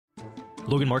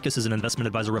Logan Marcus is an investment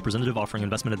advisor representative offering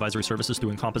investment advisory services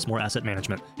through Encompass More Asset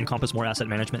Management. Encompass More Asset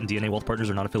Management and DNA Wealth Partners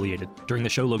are not affiliated. During the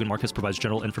show, Logan Marcus provides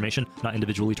general information, not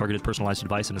individually targeted personalized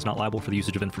advice, and is not liable for the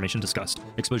usage of information discussed.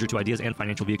 Exposure to ideas and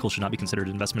financial vehicles should not be considered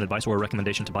investment advice or a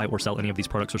recommendation to buy or sell any of these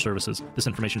products or services. This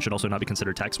information should also not be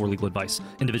considered tax or legal advice.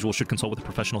 Individuals should consult with a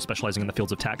professional specializing in the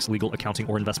fields of tax, legal, accounting,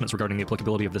 or investments regarding the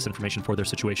applicability of this information for their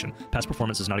situation. Past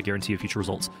performance is not a guarantee of future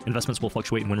results. Investments will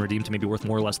fluctuate and when redeemed may be worth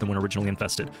more or less than when originally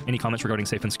invested. Any comments regarding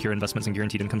safe and secure investments and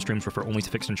guaranteed income streams refer only to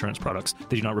fixed insurance products.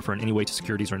 They do not refer in any way to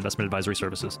securities or investment advisory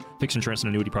services. Fixed insurance and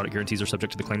annuity product guarantees are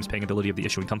subject to the claims paying ability of the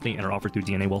issuing company and are offered through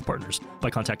DNA Wealth Partners. By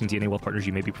contacting DNA Wealth Partners,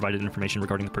 you may be provided information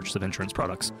regarding the purchase of insurance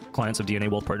products. Clients of DNA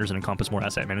Wealth Partners and Encompass More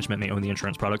Asset Management may own the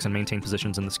insurance products and maintain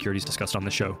positions in the securities discussed on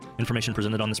this show. Information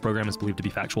presented on this program is believed to be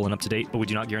factual and up to date, but we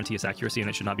do not guarantee its accuracy and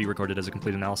it should not be regarded as a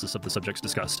complete analysis of the subjects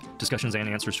discussed. Discussions and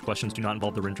answers to questions do not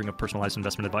involve the rendering of personalized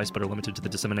investment advice but are limited to the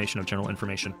dissemination of general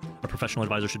information. A professional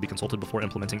advisor should be consulted before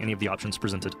implementing any of the options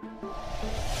presented.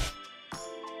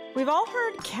 We've all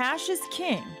heard cash is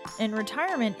king. In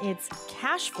retirement, it's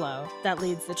cash flow that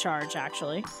leads the charge,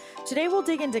 actually. Today, we'll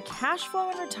dig into cash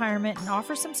flow in retirement and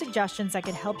offer some suggestions that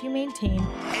could help you maintain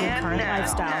your current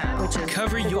lifestyle, which is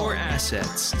Cover Your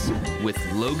Assets with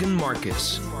Logan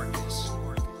Marcus.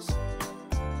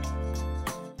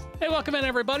 Hey, welcome in,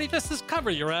 everybody. This is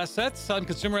Cover Your Assets. I'm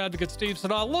consumer advocate Steve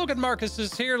Siddall. Logan Marcus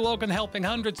is here. Logan helping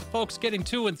hundreds of folks getting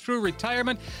to and through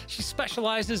retirement. She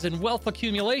specializes in wealth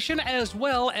accumulation as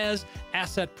well as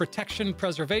asset protection,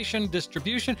 preservation,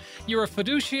 distribution. You're a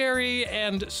fiduciary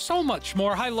and so much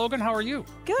more. Hi, Logan. How are you?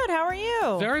 good. How are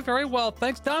you? Very, very well.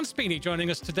 Thanks. Don Spini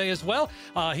joining us today as well.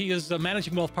 He is a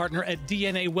managing wealth partner at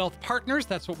DNA Wealth Partners.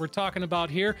 That's what we're talking about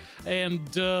here.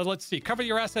 And let's see,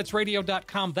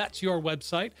 coveryourassetsradio.com. That's your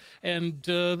website. And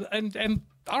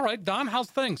all right, Don, how's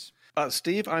things?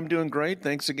 Steve, I'm doing great.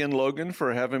 Thanks again, Logan,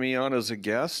 for having me on as a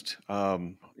guest.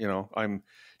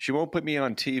 She won't put me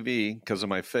on TV because of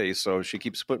my face, so she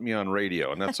keeps putting me on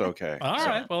radio, and that's okay. All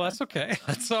right. Well, that's okay.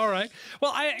 That's all right.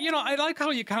 Well, I like how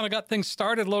you kind of got things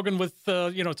started, Logan, with,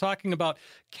 talking about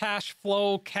cash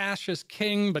flow. Cash is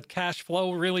king, but cash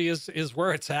flow really is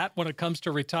where it's at when it comes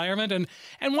to retirement. And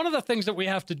one of the things that we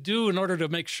have to do in order to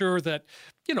make sure that,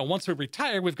 once we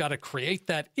retire, we've got to create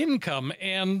that income,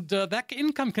 and that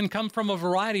income can come from a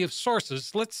variety of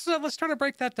sources. Let's try to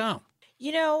break that down.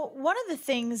 One of the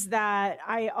things that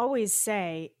I always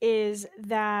say is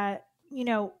that,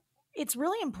 it's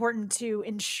really important to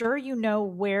ensure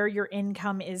where your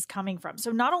income is coming from.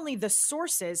 So not only the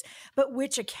sources, but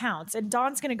which accounts. And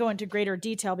Don's going to go into greater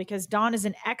detail because Don is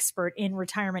an expert in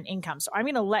retirement income. So I'm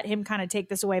going to let him kind of take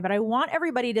this away. But I want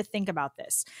everybody to think about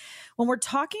this. When we're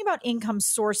talking about income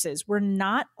sources, we're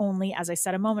not only, as I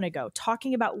said a moment ago,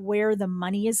 talking about where the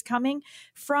money is coming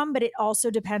from, but it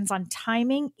also depends on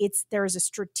timing. There is a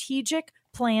strategic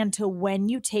plan to when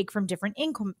you take from different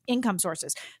income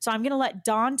sources. So I'm going to let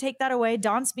Don take that away.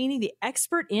 Don Spini, the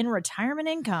expert in retirement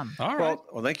income. All right.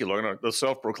 Well, thank you, Logan, the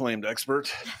self-proclaimed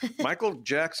expert. Michael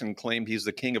Jackson claimed he's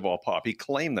the king of all pop. He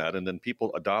claimed that, and then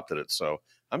people adopted it. So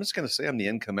I'm just going to say I'm the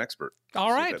income expert.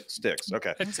 All right. That sticks.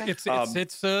 Okay.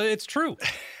 It's true.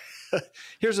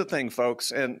 Here's the thing,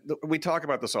 folks, and we talk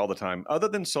about this all the time. Other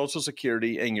than Social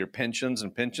Security and your pensions,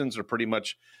 and pensions are pretty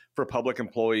much for public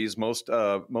employees. Most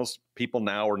people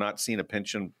now are not seeing a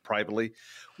pension privately.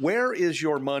 Where is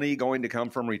your money going to come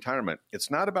from retirement?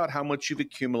 It's not about how much you've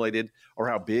accumulated or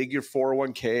how big your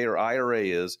 401k or IRA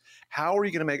is. How are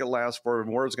you going to make it last forever,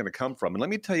 and where it's going to come from? And let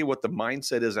me tell you what the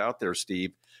mindset is out there,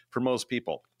 Steve, for most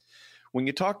people. When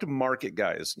you talk to market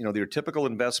guys, your typical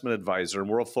investment advisor, and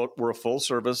we're a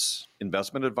full-service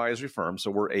investment advisory firm, so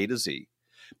we're A to Z.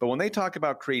 But when they talk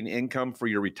about creating income for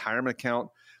your retirement account,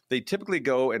 they typically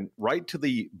go and right to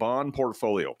the bond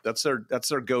portfolio. That's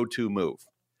their go-to move.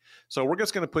 So we're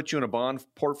just going to put you in a bond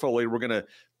portfolio. We're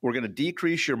going to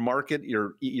decrease your market,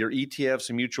 your ETFs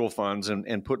and mutual funds,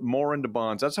 and put more into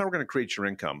bonds. That's how we're going to create your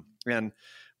income. And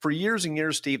for years and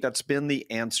years, Steve, that's been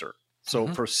the answer. So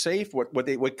for safe, what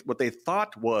they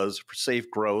thought was for safe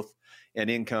growth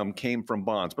and income came from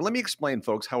bonds. But let me explain,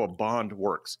 folks, how a bond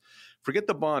works. Forget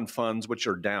the bond funds, which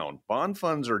are down. Bond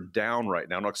funds are down right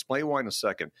now, and I'll explain why in a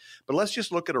second. But let's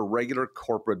just look at a regular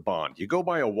corporate bond. You go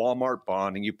buy a Walmart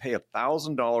bond, and you pay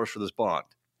 $1,000 for this bond,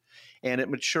 and it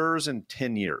matures in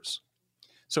 10 years.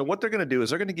 So what they're going to do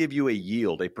is they're going to give you a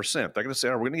yield, a percent. They're going to say,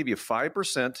 we're going to give you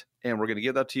 5%, and we're going to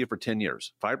give that to you for 10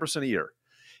 years, 5% a year.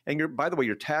 And by the way,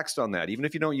 you're taxed on that. Even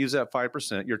if you don't use that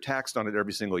 5%, you're taxed on it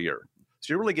every single year.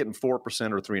 So you're really getting 4% or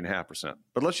 3.5%.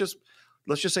 But let's just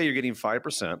say you're getting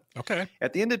 5%. Okay.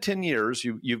 At the end of 10 years,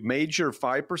 you've made your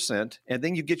 5%, and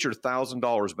then you get your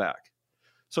 $1,000 back.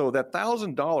 So that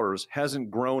 $1,000 hasn't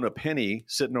grown a penny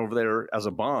sitting over there as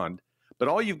a bond, but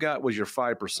all you've got was your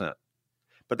 5%.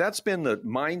 But that's been the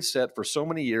mindset for so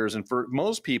many years. And for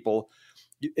most people,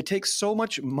 it takes so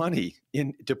much money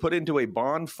to put into a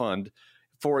bond fund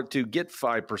for it to get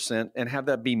 5% and have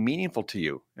that be meaningful to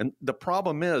you. And the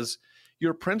problem is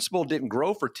your principal didn't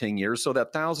grow for 10 years. So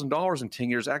that $1,000 in 10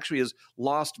 years actually has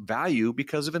lost value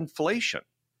because of inflation.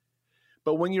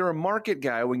 But when you're a market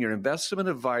guy, when you're an investment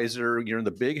advisor, you're in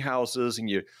the big houses and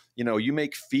you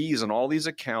make fees on all these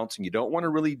accounts and you don't want to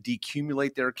really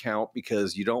decumulate their account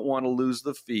because you don't want to lose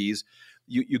the fees.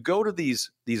 You go to these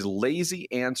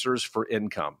lazy answers for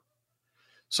income.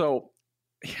 So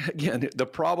again, the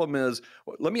problem is,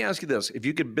 let me ask you this. If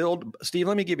you could build, Steve,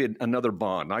 let me give you another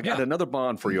bond. I got another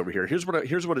bond for you over here. Here's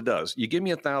what it does. You give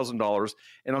me $1,000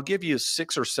 and I'll give you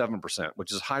 6 or 7%,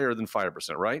 which is higher than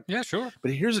 5%, right? Yeah, sure.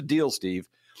 But here's the deal, Steve.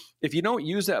 If you don't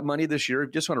use that money this year,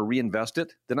 just want to reinvest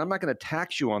it, then I'm not going to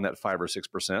tax you on that 5 or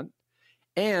 6%.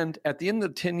 And at the end of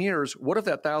the 10 years, what if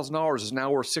that $1,000 is now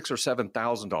worth $6,000 or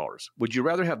 $7,000? Would you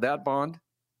rather have that bond?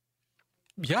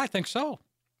 Yeah, I think so.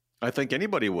 I think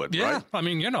anybody would. Yeah, right? I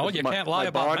mean, you can't lie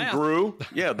about bond math. Grew.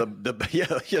 Yeah,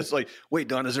 it's like, wait,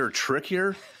 Don, is there a trick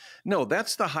here? No,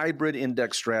 that's the hybrid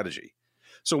index strategy.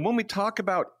 So when we talk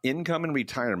about income and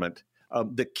retirement,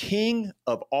 the king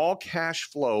of all cash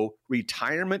flow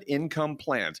retirement income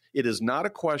plans, it is not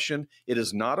a question. It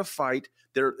is not a fight.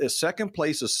 Their second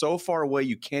place is so far away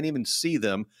you can't even see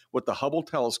them with the Hubble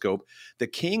telescope. The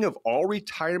king of all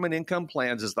retirement income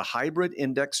plans is the hybrid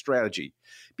index strategy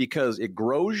because it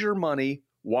grows your money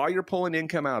while you're pulling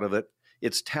income out of it.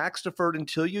 It's tax deferred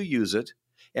until you use it,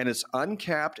 and it's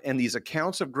uncapped, and these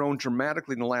accounts have grown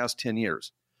dramatically in the last 10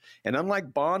 years. And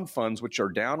unlike bond funds, which are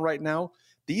down right now,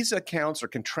 these accounts are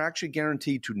contractually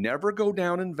guaranteed to never go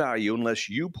down in value unless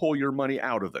you pull your money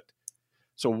out of it.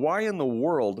 So why in the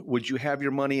world would you have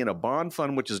your money in a bond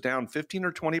fund, which is down 15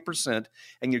 or 20%,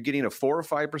 and you're getting a 4 or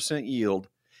 5% yield,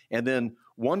 and then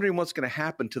wondering what's going to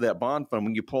happen to that bond fund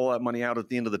when you pull that money out at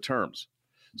the end of the terms?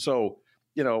 So,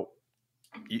 you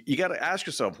got to ask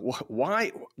yourself,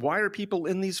 why are people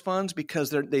in these funds?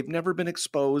 Because they've never been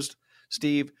exposed,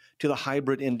 Steve, to the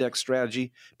hybrid index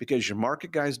strategy, because your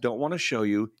market guys don't want to show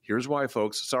you. Here's why,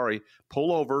 folks. Sorry,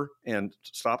 pull over and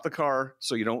stop the car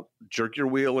so you don't jerk your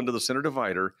wheel into the center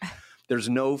divider. There's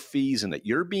no fees in it.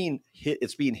 You're being hit.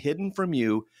 It's being hidden from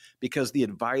you because the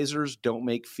advisors don't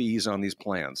make fees on these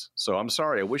plans. So I'm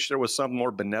sorry. I wish there was some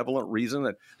more benevolent reason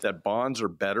that bonds are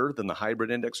better than the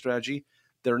hybrid index strategy.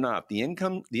 They're not. The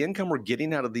income we're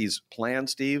getting out of these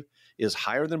plans, Steve, is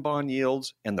higher than bond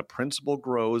yields, and the principal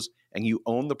grows, and you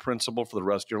own the principal for the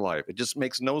rest of your life. It just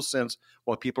makes no sense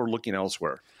while people are looking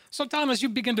elsewhere. So, Tom, as you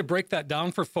begin to break that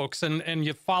down for folks and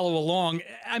you follow along,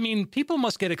 I mean, people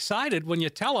must get excited when you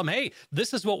tell them, hey,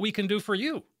 this is what we can do for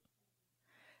you.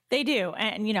 They do.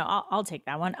 And, I'll take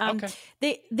that one.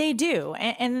 Okay. They do.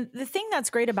 And the thing that's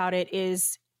great about it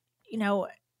is,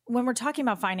 when we're talking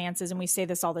about finances, and we say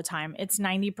this all the time, it's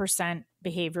 90%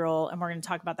 behavioral, and we're going to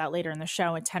talk about that later in the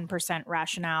show, and 10%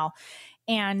 rationale.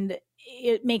 And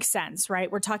it makes sense,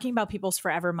 right? We're talking about people's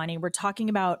forever money. We're talking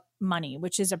about money,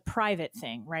 which is a private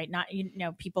thing, right? Not,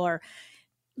 people are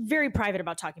very private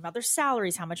about talking about their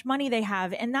salaries, how much money they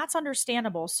have, and that's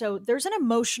understandable. So there's an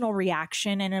emotional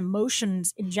reaction and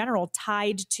emotions in general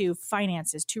tied to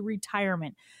finances, to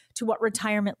retirement, to what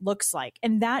retirement looks like.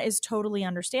 And that is totally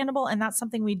understandable. And that's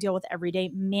something we deal with every day,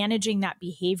 managing that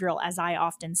behavioral, as I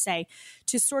often say,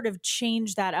 to sort of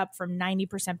change that up from 90%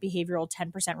 behavioral,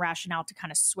 10% rationale to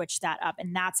kind of switch that up.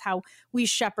 And that's how we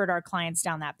shepherd our clients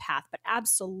down that path. But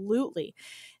absolutely,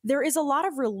 there is a lot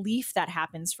of relief that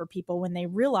happens for people when they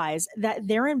realize that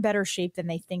they're in better shape than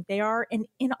they think they are. And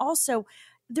also,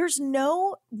 there's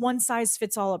no one size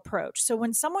fits all approach. So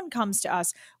when someone comes to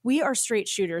us, we are straight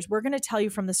shooters. We're going to tell you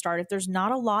from the start, if there's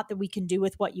not a lot that we can do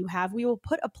with what you have, we will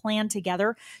put a plan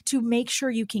together to make sure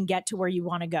you can get to where you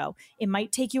want to go. It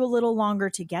might take you a little longer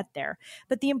to get there.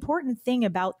 But the important thing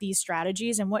about these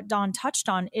strategies and what Don touched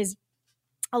on is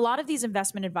a lot of these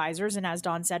investment advisors, and as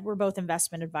Don said, we're both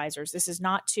investment advisors. This is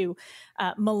not to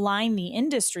malign the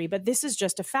industry, but this is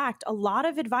just a fact. A lot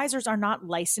of advisors are not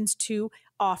licensed to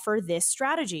offer this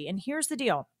strategy. And here's the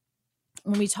deal.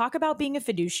 When we talk about being a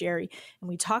fiduciary and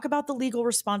we talk about the legal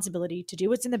responsibility to do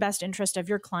what's in the best interest of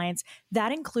your clients,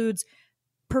 that includes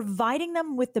providing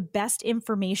them with the best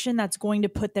information that's going to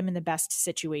put them in the best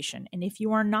situation. And if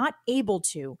you are not able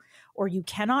to, or you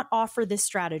cannot offer this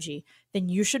strategy, then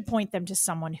you should point them to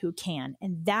someone who can.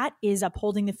 And that is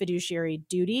upholding the fiduciary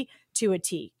duty to a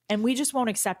T. And we just won't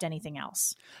accept anything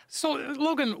else. So,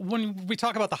 Logan, when we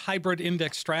talk about the hybrid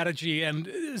index strategy, and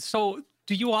so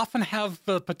do you often have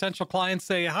potential clients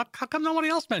say, how come nobody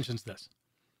else mentions this?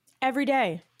 Every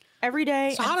day. Every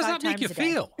day. So how does that make you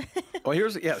feel? Well,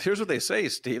 here's what they say,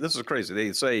 Steve. This is crazy.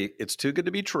 They say, it's too good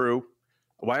to be true.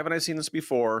 Why haven't I seen this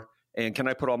before? And can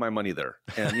I put all my money there?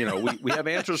 And, we have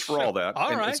answers for all that.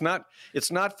 All and right.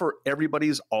 It's not for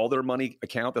everybody's all their money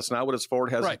account. That's not what it's for.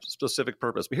 It has right. a specific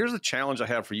purpose. But here's the challenge I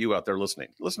have for you out there listening.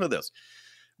 Listen to this.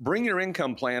 Bring your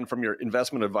income plan from your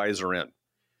investment advisor in.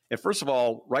 And first of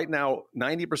all, right now,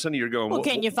 90% of you are going, well,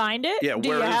 can you find it? Yeah, Do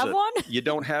where you is have it? one? You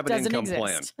don't have an income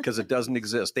plan because it doesn't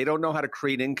exist. They don't know how to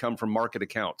create income from market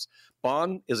accounts.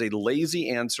 Bond is a lazy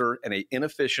answer and an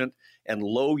inefficient and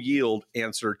low yield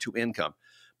answer to income.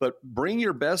 But bring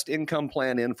your best income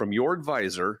plan in from your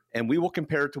advisor, and we will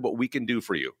compare it to what we can do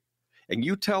for you. And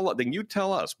you tell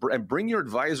us, and bring your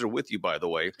advisor with you, by the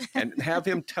way, and have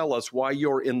him tell us why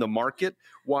you're in the market,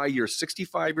 why you're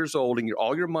 65 years old and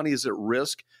all your money is at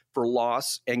risk for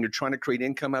loss, and you're trying to create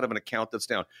income out of an account that's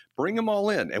down. Bring them all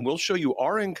in, and we'll show you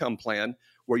our income plan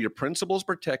where your principal is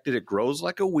protected, it grows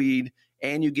like a weed,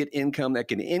 and you get income that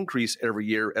can increase every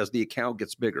year as the account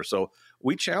gets bigger. So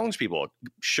we challenge people,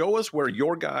 show us where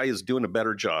your guy is doing a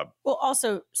better job. Well,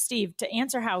 also, Steve, to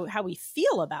answer how we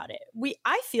feel about it,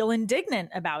 I feel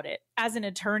indignant about it. As an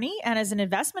attorney and as an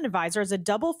investment advisor, as a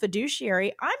double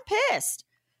fiduciary, I'm pissed.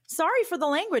 Sorry for the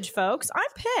language, folks.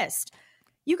 I'm pissed.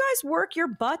 You guys work your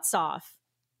butts off.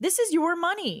 This is your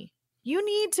money. You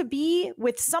need to be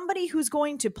with somebody who's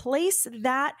going to place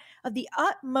that of the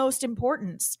utmost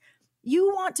importance.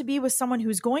 You want to be with someone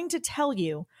who's going to tell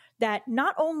you that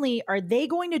not only are they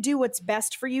going to do what's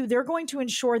best for you, they're going to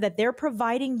ensure that they're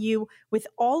providing you with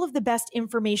all of the best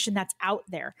information that's out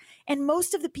there. And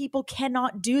most of the people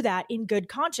cannot do that in good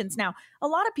conscience. Now, a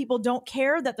lot of people don't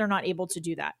care that they're not able to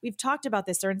do that. We've talked about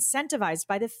this. They're incentivized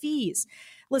by the fees.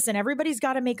 Listen, everybody's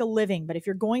got to make a living, but if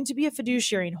you're going to be a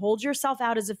fiduciary and hold yourself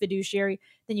out as a fiduciary,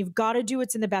 then you've got to do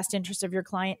what's in the best interest of your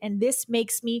client. And this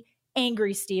makes me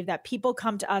angry, Steve, that people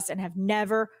come to us and have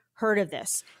never heard of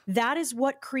this. That is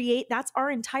that's our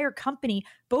entire company.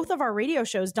 Both of our radio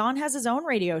shows, Don has his own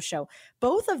radio show.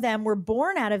 Both of them were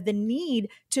born out of the need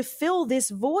to fill this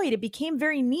void. It became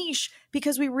very niche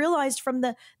because we realized from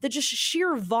the just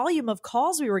sheer volume of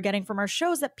calls we were getting from our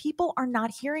shows that people are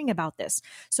not hearing about this.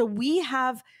 So we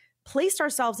have placed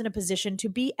ourselves in a position to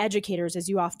be educators, as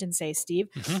you often say, Steve.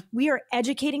 Mm-hmm. We are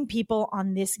educating people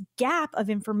on this gap of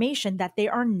information that they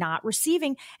are not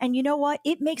receiving. And you know what?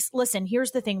 Listen,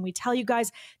 here's the thing. We tell you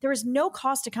guys, there is no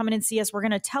cost to come in and see us. We're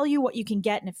going to tell you what you can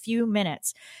get in a few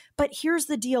minutes. But here's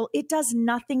the deal. It does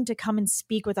nothing to come and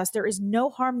speak with us. There is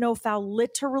no harm, no foul.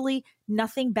 Literally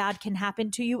nothing bad can happen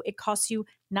to you. It costs you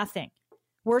nothing.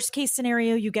 Worst case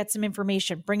scenario, you get some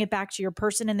information, bring it back to your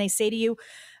person, and they say to you,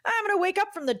 I'm going to wake up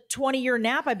from the 20-year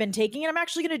nap I've been taking, and I'm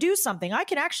actually going to do something. I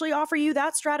can actually offer you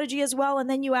that strategy as well. And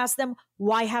then you ask them,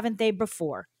 why haven't they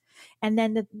before? And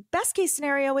then the best case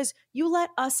scenario is you let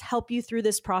us help you through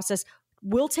this process.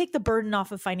 We'll take the burden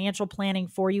off of financial planning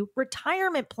for you.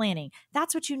 Retirement planning.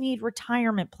 That's what you need,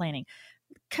 retirement planning.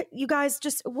 You guys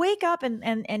just wake up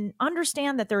and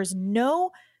understand that there is no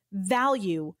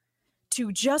value to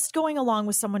just going along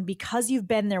with someone because you've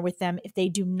been there with them if they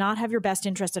do not have your best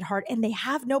interest at heart and they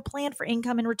have no plan for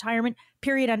income and retirement,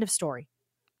 period, end of story.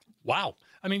 Wow.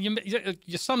 I mean,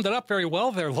 you summed it up very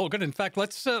well there, Logan. In fact,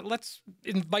 let's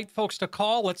invite folks to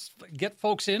call. Let's get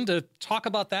folks in to talk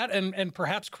about that and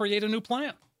perhaps create a new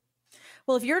plan.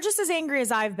 Well, if you're just as angry as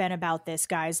I've been about this,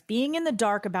 guys, being in the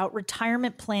dark about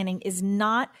retirement planning is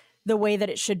not the way that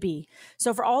it should be.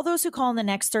 So for all those who call in the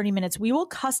next 30 minutes, we will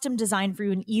custom design for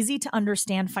you an easy to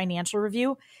understand financial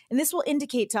review. And this will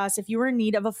indicate to us if you are in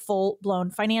need of a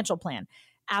full-blown financial plan.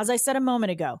 As I said a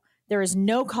moment ago, there is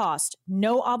no cost,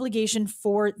 no obligation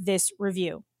for this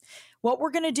review. What we're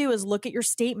going to do is look at your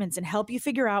statements and help you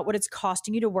figure out what it's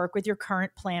costing you to work with your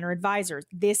current plan or advisor.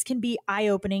 This can be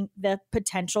eye-opening, the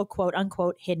potential quote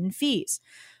unquote hidden fees.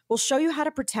 We'll show you how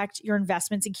to protect your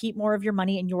investments and keep more of your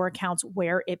money in your accounts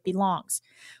where it belongs.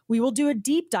 We will do a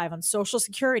deep dive on Social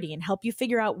Security and help you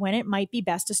figure out when it might be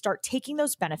best to start taking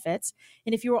those benefits.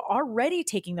 And if you are already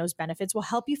taking those benefits, we'll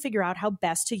help you figure out how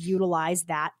best to utilize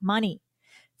that money.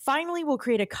 Finally, we'll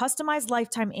create a customized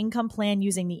lifetime income plan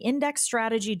using the index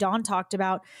strategy Dawn talked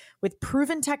about with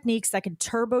proven techniques that can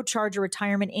turbocharge your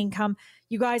retirement income.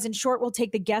 You guys, in short, we'll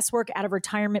take the guesswork out of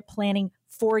retirement planning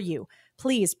for you.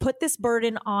 Please put this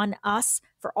burden on us.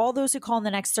 For all those who call in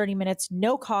the next 30 minutes,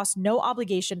 no cost, no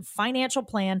obligation, financial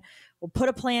plan. We'll put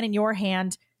a plan in your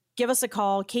hand. Give us a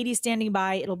call. Katie's standing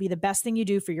by. It'll be the best thing you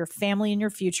do for your family and your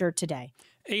future today.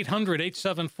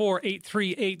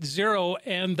 800-874-8380,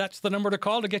 and that's the number to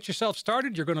call to get yourself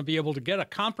started. You're going to be able to get a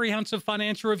comprehensive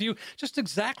financial review, just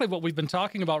exactly what we've been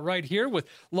talking about right here with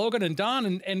Logan and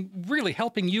Don, and really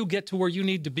helping you get to where you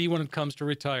need to be when it comes to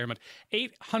retirement.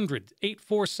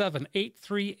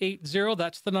 800-847-8380.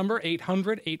 That's the number,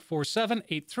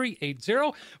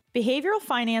 800-847-8380. Behavioral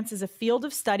finance is a field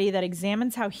of study that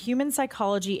examines how human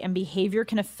psychology and behavior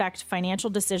can affect financial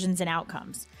decisions and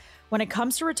outcomes. When it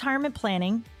comes to retirement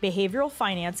planning, behavioral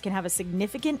finance can have a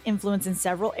significant influence in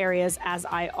several areas, as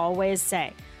I always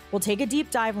say. We'll take a deep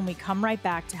dive when we come right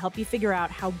back to help you figure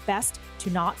out how best to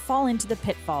not fall into the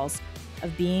pitfalls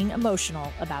of being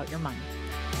emotional about your money.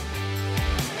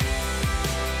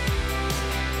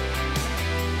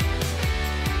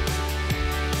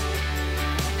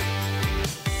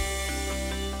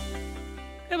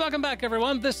 Hey, welcome back,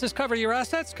 everyone. This is Cover Your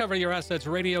Assets,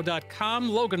 coveryourassetsradio.com.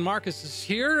 Logan Marcus is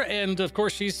here, and of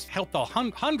course, she's helped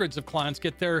hundreds of clients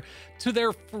get to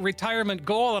their retirement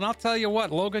goal. And I'll tell you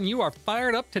what, Logan, you are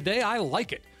fired up today. I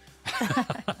like it.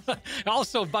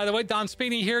 Also, by the way, Don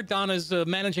Spini here. Don is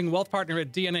managing wealth partner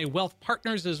at DNA Wealth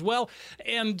Partners as well.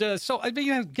 And so, I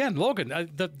mean, again, Logan,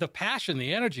 the passion,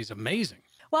 the energy is amazing.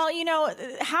 Well, you know,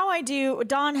 how I do,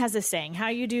 Don has a saying, how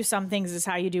you do some things is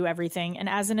how you do everything. And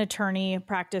as an attorney,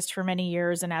 practiced for many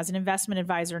years, and as an investment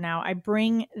advisor now, I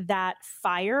bring that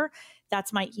fire.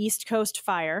 That's my East Coast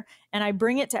fire. And I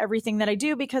bring it to everything that I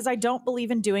do because I don't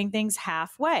believe in doing things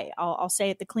halfway. I'll say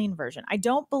it the clean version. I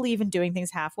don't believe in doing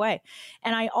things halfway.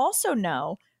 And I also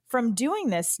know from doing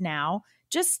this now,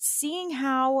 just seeing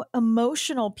how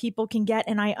emotional people can get,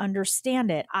 and I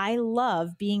understand it. I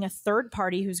love being a third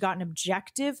party who's got an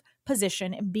objective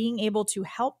position and being able to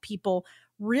help people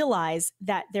realize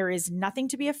that there is nothing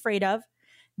to be afraid of,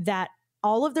 that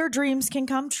all of their dreams can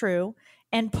come true,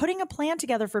 and putting a plan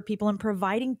together for people and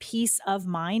providing peace of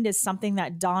mind is something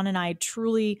that Don and I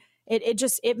truly,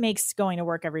 it makes going to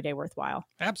work every day worthwhile.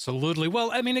 Absolutely. Well,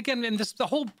 I mean, again, and the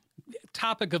whole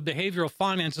topic of behavioral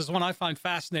finance is one I find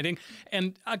fascinating.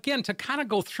 And again, to kind of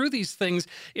go through these things,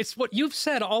 it's what you've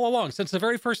said all along. Since the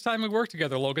very first time we worked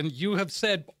together, Logan, you have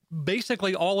said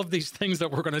basically all of these things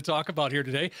that we're going to talk about here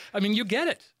today. I mean, you get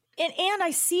it. And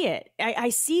I see it. I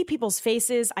see people's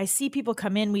faces. I see people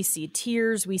come in. We see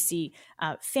tears. We see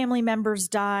family members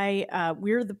die.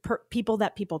 We're the people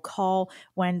that people call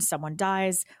when someone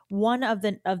dies. One of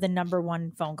the number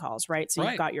one phone calls, right? So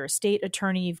You've got your estate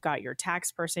attorney, you've got your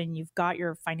tax person, you've got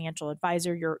your financial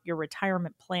advisor, your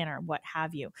retirement planner, what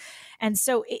have you. And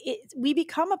so we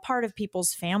become a part of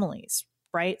people's families,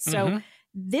 right? So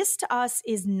this to us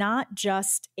is not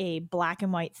just a black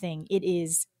and white thing.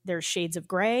 There's shades of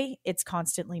gray. It's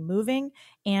constantly moving.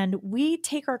 And we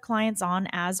take our clients on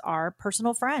as our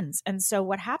personal friends. And so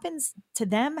what happens to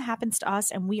them happens to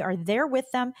us, and we are there with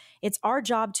them. It's our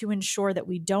job to ensure that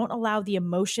we don't allow the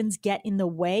emotions get in the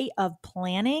way of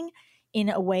planning in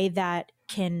a way that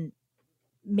can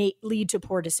lead to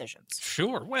poor decisions.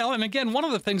 Sure. Well, and again, one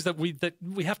of the things that we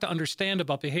have to understand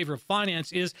about behavioral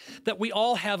finance is that we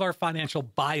all have our financial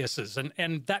biases,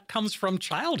 and that comes from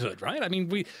childhood, right? I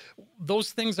mean,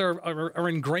 those things are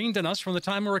ingrained in us from the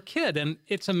time we're a kid, and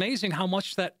it's amazing how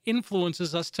much that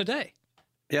influences us today.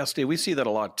 Yeah, Steve, we see that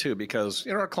a lot too, because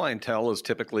our clientele is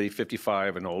typically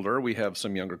 55 and older. We have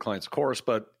some younger clients, of course,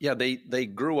 but yeah, they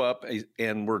grew up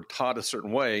and were taught a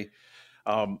certain way.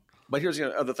 But here's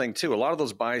the other thing too. A lot of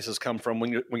those biases come from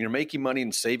when you're making money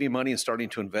and saving money and starting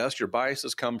to invest. Your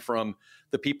biases come from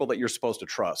the people that you're supposed to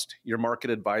trust, your market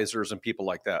advisors and people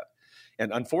like that.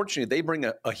 And unfortunately, they bring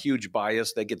a huge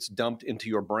bias that gets dumped into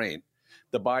your brain.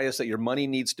 The bias that your money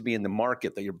needs to be in the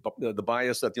market, the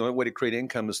bias that the only way to create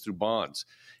income is through bonds.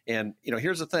 And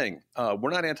here's the thing: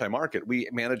 we're not anti-market. We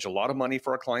manage a lot of money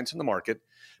for our clients in the market,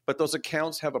 but those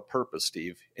accounts have a purpose,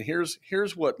 Steve. And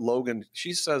here's what Logan,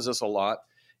 she says this a lot.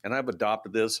 And I've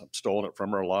adopted this. I've stolen it from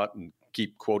her a lot and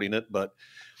keep quoting it. But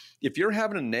if you're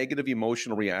having a negative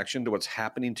emotional reaction to what's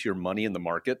happening to your money in the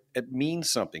market, it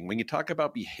means something. When you talk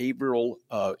about behavioral,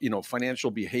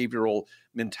 financial behavioral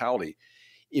mentality,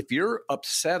 if you're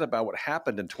upset about what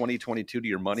happened in 2022 to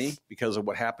your money because of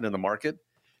what happened in the market,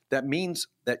 that means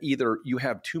that either you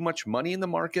have too much money in the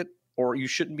market or you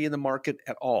shouldn't be in the market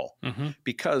at all,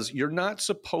 because you're not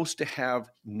supposed to have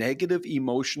negative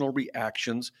emotional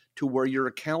reactions to where your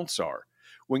accounts are.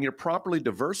 When you're properly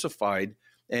diversified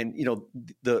and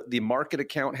the market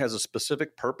account has a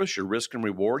specific purpose, your risk and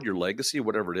reward, your legacy,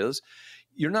 whatever it is,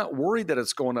 you're not worried that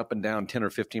it's going up and down 10 or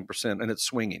 15% and it's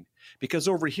swinging. Because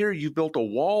over here, you've built a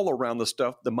wall around the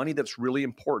stuff, the money that's really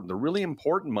important. The really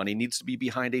important money needs to be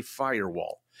behind a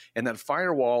firewall. And that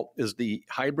firewall is the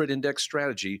hybrid index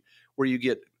strategy, where you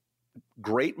get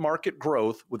great market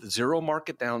growth with zero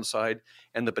market downside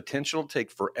and the potential to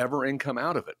take forever income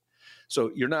out of it.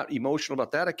 So you're not emotional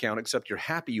about that account, except you're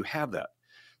happy you have that.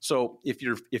 So if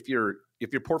your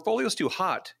portfolio is too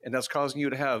hot and that's causing you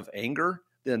to have anger,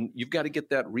 then you've got to get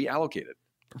that reallocated.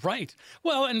 Right.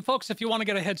 Well, and folks, if you want to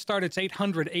get a head start, it's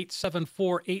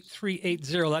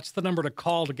 800-874-8380. That's the number to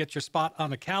call to get your spot on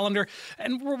the calendar.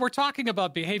 And we're talking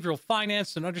about behavioral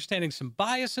finance and understanding some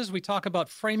biases. We talk about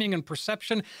framing and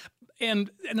perception. And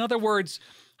in other words,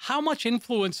 how much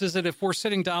influence is it if we're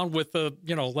sitting down with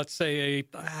let's say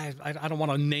I don't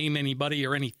want to name anybody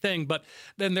or anything, but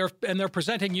then they're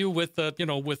presenting you with a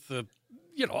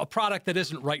product that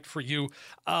isn't right for you.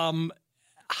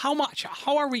 How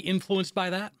are we influenced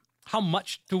by that? How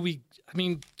much do we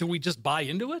just buy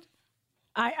into it?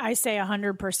 I say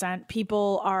 100%.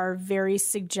 People are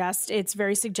it's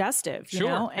very suggestive,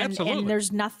 Sure, and absolutely. And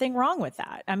there's nothing wrong with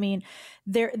that. I mean,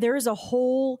 there is a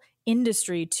whole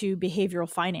industry to behavioral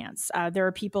finance. There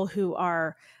are people who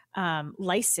are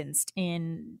licensed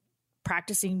in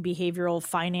practicing behavioral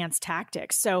finance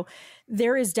tactics. So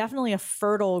there is definitely a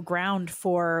fertile ground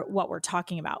for what we're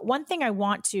talking about. One thing I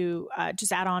want to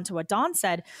just add on to what Don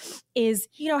said is,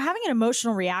 having an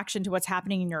emotional reaction to what's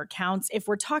happening in your accounts. If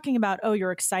we're talking about, oh,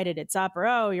 you're excited, it's up, or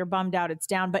oh, you're bummed out, it's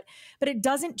down, but it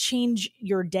doesn't change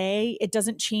your day. It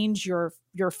doesn't change your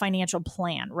financial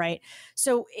plan, right?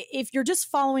 So if you're just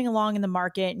following along in the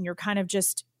market and you're kind of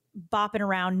just bopping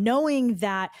around knowing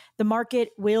that the market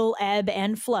will ebb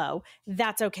and flow,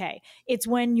 that's okay. It's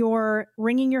when you're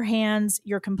wringing your hands,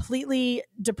 you're completely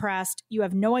depressed, you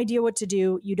have no idea what to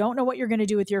do, you don't know what you're going to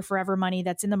do with your forever money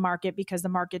that's in the market because the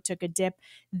market took a dip.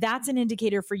 That's an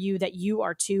indicator for you that you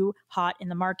are too hot in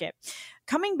the market.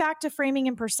 Coming back to framing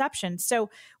and perception. So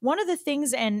one of the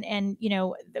things, and I'm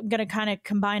going to kind of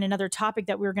combine another topic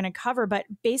that we're going to cover, but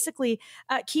basically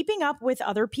keeping up with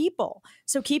other people.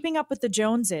 So keeping up with the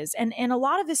Joneses. And a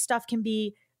lot of this stuff can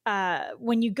be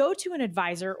when you go to an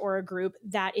advisor or a group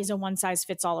that is a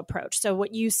one-size-fits-all approach. So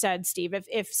what you said, Steve,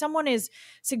 if someone is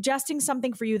suggesting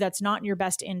something for you that's not in your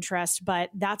best interest,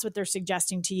 but that's what they're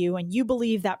suggesting to you, and you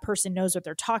believe that person knows what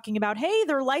they're talking about, hey,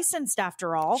 they're licensed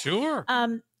after all. Sure.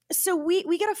 So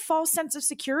we get a false sense of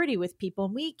security with people.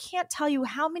 And we can't tell you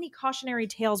how many cautionary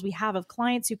tales we have of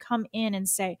clients who come in and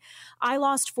say, I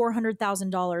lost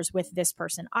 $400,000 with this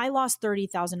person. I lost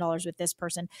 $30,000 with this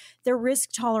person. Their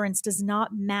risk tolerance does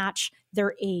not match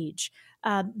their age.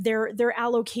 Their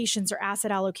allocations or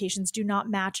asset allocations do not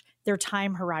match their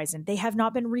time horizon. They have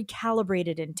not been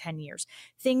recalibrated in 10 years,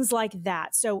 things like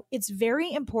that. So it's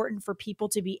very important for people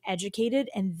to be educated.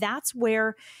 And that's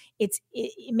where it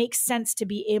makes sense to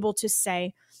be able to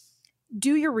say,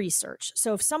 do your research.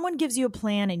 So if someone gives you a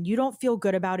plan and you don't feel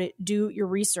good about it, do your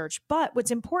research. But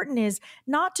what's important is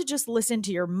not to just listen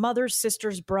to your mother's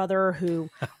sister's brother who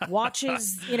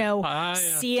watches,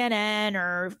 CNN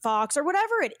or Fox or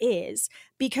whatever it is,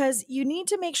 because you need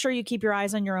to make sure you keep your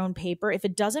eyes on your own paper. If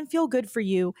it doesn't feel good for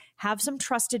you, have some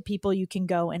trusted people you can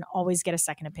go and always get a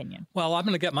second opinion. Well, I'm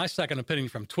going to get my second opinion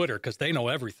from Twitter because they know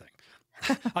everything.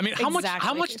 I mean,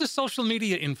 how much does social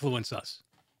media influence us?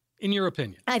 In your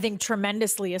opinion? I think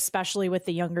tremendously, especially with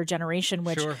the younger generation,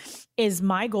 which is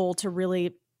my goal to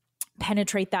really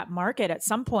penetrate that market at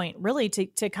some point, really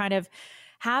to kind of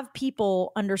have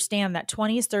people understand that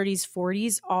 20s, 30s,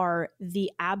 40s are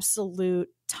the absolute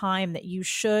time that you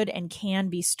should and can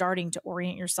be starting to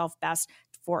orient yourself best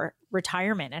for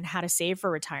retirement and how to save for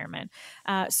retirement.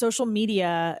 Social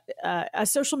media, a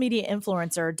social media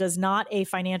influencer does not a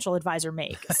financial advisor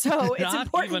make. So it's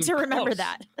important to remember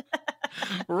that.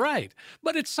 Right.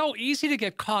 But it's so easy to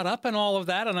get caught up in all of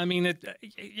that. And I mean,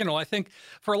 I think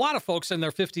for a lot of folks in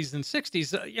their 50s and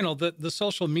 60s, the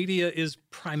social media is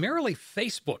primarily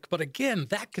Facebook. But again,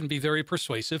 that can be very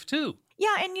persuasive too.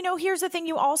 Yeah. And, here's the thing.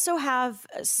 You also have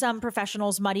some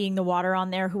professionals muddying the water on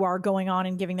there who are going on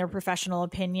and giving their professional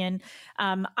opinion.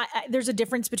 There's a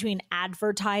difference between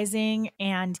advertising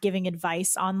and giving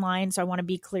advice online. So I want to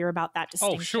be clear about that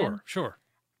distinction. Oh, sure.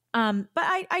 But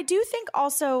I do think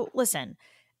also, listen,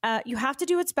 you have to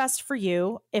do what's best for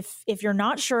you. If you're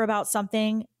not sure about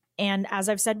something, and as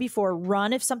I've said before,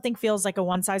 run if something feels like a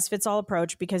one-size-fits-all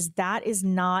approach, because that is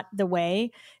not the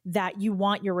way that you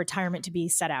want your retirement to be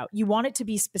set out. You want it to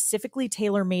be specifically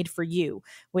tailor-made for you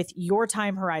with your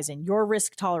time horizon, your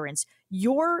risk tolerance,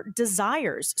 your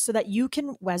desires, so that you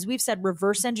can, as we've said,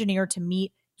 reverse engineer to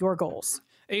meet your goals.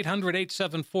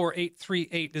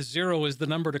 800-874-8380 is the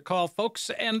number to call, folks.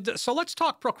 And so let's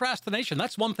talk procrastination.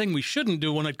 That's one thing we shouldn't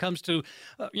do when it comes to,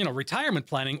 retirement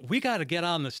planning. We got to get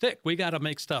on the stick. We got to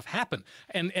make stuff happen.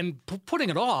 And putting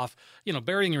it off,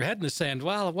 burying your head in the sand,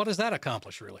 well, what does that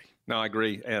accomplish, really? No, I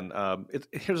agree. And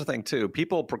here's the thing, too.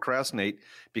 People procrastinate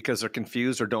because they're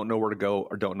confused or don't know where to go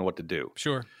or don't know what to do.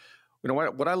 Sure.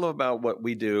 What I love about what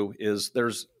we do is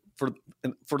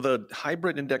for the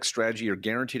hybrid index strategy, your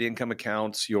guaranteed income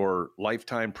accounts, your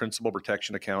lifetime principal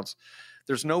protection accounts,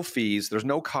 there's no fees. There's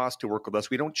no cost to work with us.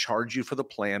 We don't charge you for the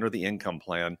plan or the income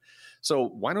plan. So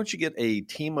why don't you get a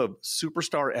team of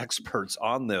superstar experts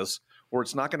on this where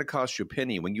it's not going to cost you a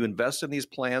penny? When you invest in these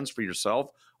plans for yourself,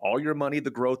 all your money,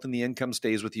 the growth, and the income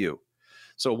stays with you.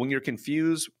 So when you're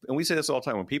confused, and we say this all the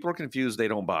time, when people are confused, they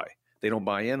don't buy. They don't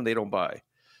buy in, they don't buy.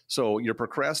 So you're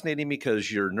procrastinating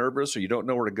because you're nervous or you don't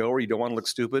know where to go or you don't want to look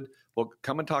stupid. Well,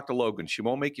 come and talk to Logan. She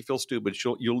won't make you feel stupid.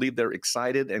 You'll leave there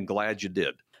excited and glad you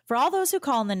did. For all those who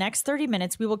call in the next 30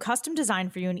 minutes, we will custom design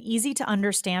for you an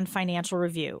easy-to-understand financial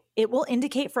review. It will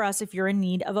indicate for us if you're in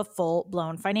need of a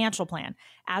full-blown financial plan.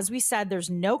 As we said, there's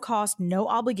no cost, no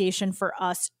obligation for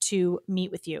us to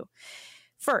meet with you.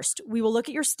 First, we will look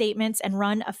at your statements and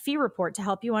run a fee report to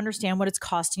help you understand what it's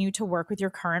costing you to work with your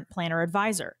current planner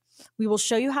advisor. We will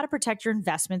show you how to protect your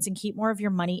investments and keep more of your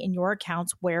money in your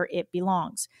accounts where it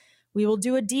belongs. We will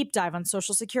do a deep dive on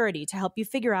Social Security to help you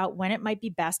figure out when it might be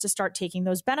best to start taking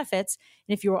those benefits.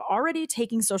 And if you are already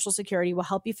taking Social Security, we'll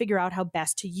help you figure out how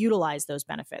best to utilize those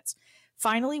benefits.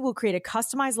 Finally, we'll create a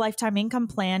customized lifetime income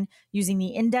plan using the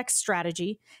index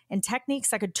strategy and techniques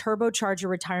that could turbocharge your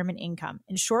retirement income.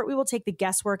 In short, we will take the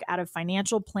guesswork out of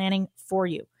financial planning for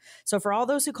you. So for all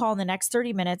those who call in the next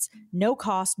 30 minutes, no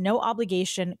cost, no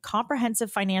obligation,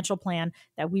 comprehensive financial plan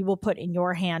that we will put in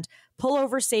your hand. Pull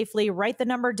over safely, write the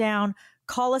number down,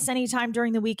 call us anytime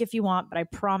during the week if you want, but I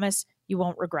promise you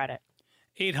won't regret it.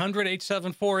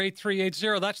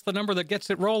 800-874-8380. That's the number that gets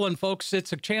it rolling, folks.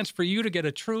 It's a chance for you to get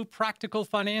a true practical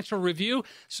financial review.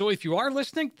 So if you are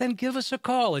listening, then give us a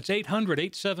call. It's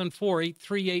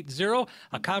 800-874-8380.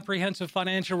 A comprehensive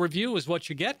financial review is what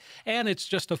you get, and it's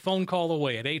just a phone call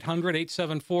away at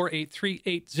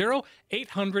 800-874-8380,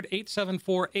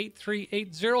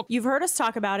 800-874-8380. You've heard us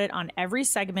talk about it on every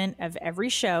segment of every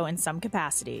show in some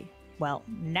capacity. Well,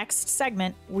 next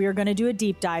segment, we're going to do a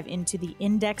deep dive into the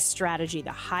index strategy,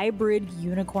 the hybrid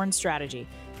unicorn strategy.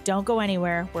 Don't go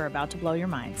anywhere. We're about to blow your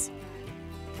minds.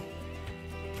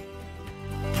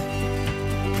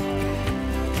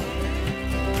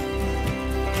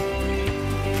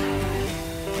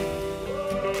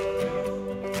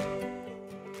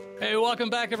 Hey, welcome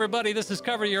back, everybody. This is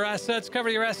Cover Your Assets, Cover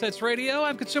Your Assets Radio.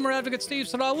 I'm consumer advocate Steve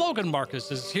Siddall. Logan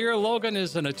Marcus is here. Logan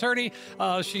is an attorney.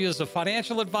 She is a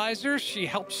financial advisor. She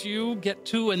helps you get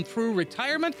to and through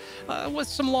retirement with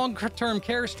some long-term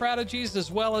care strategies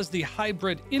as well as the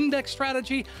hybrid index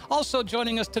strategy. Also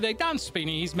joining us today, Don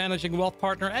Spini. He's managing wealth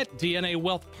partner at DNA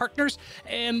Wealth Partners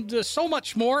and so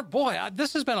much more. Boy,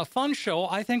 this has been a fun show.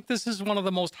 I think this is one of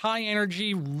the most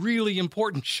high-energy, really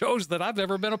important shows that I've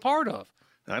ever been a part of.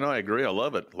 I know, I agree. I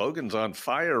love it. Logan's on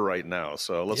fire right now,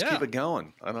 so let's keep it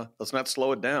going. Let's not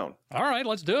slow it down. All right,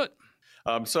 let's do it.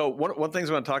 So one thing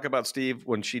I want to talk about, Steve,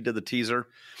 when she did the teaser,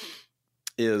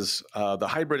 is the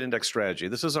hybrid index strategy.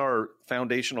 This is our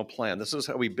foundational plan. This is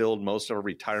how we build most of our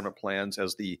retirement plans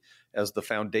as the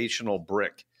foundational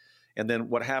brick. And then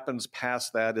what happens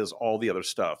past that is all the other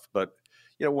stuff. But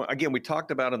again, we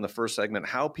talked about in the first segment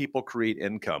how people create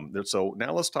income. So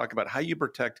now let's talk about how you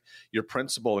protect your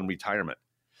principal in retirement.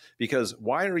 Because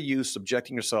why are you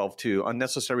subjecting yourself to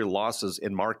unnecessary losses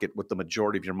in market with the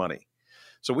majority of your money?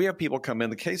 So we have people come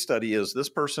in. The case study is this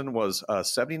person was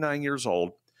 79 years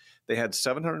old. They had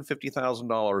 $750,000.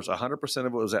 100% of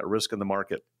it was at risk in the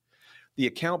market. The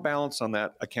account balance on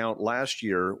that account last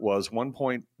year was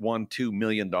 $1.12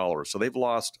 million. So they've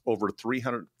lost over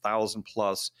 $300,000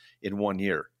 plus in 1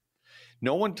 year.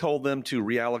 No one told them to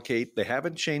reallocate. They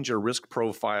haven't changed their risk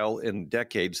profile in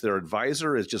decades. Their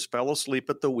advisor has just fell asleep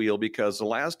at the wheel because the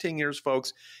last 10 years,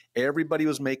 folks, everybody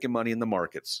was making money in the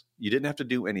markets. You didn't have to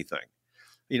do anything.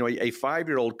 A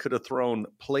 5-year-old could have thrown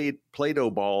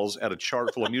Play-Doh balls at a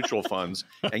chart full of mutual funds,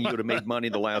 and you would have made money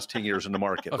the last 10 years in the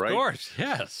market, right? Of course,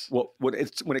 yes. Well, when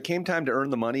it came time to earn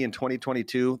the money in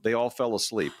 2022, they all fell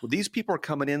asleep. Well, these people are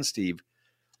coming in, Steve,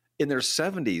 in their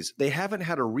 70s. They haven't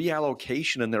had a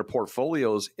reallocation in their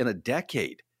portfolios in a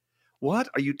decade. What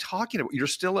are you talking about? You're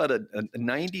still at a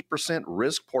 90%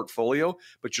 risk portfolio,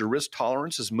 but your risk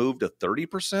tolerance has moved to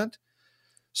 30%?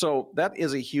 So that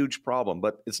is a huge problem.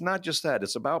 But it's not just that.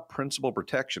 It's about principal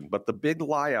protection. But the big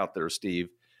lie out there, Steve,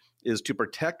 is to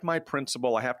protect my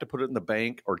principal, I have to put it in the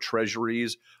bank or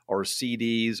treasuries or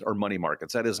CDs or money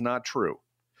markets. That is not true.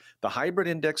 The hybrid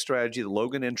index strategy that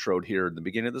Logan introed here at the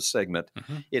beginning of the segment,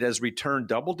 it has returned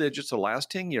double digits the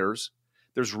last 10 years.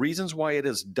 There's reasons why it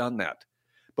has done that.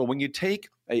 But when you take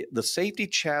the safety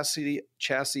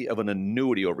chassis of an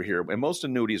annuity over here, and most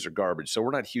annuities are garbage, so we're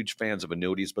not huge fans of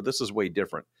annuities, but this is way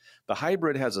different. The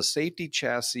hybrid has a safety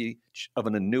chassis of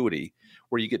an annuity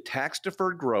where you get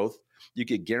tax-deferred growth, you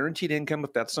get guaranteed income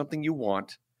if that's something you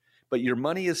want, but your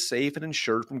money is safe and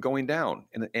insured from going down.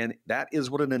 And that is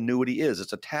what an annuity is.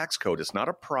 It's a tax code. It's not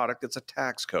a product. It's a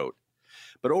tax code.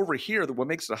 But over here, what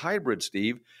makes it a hybrid,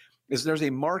 Steve, is there's a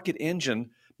market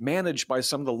engine managed by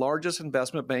some of the largest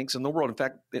investment banks in the world. In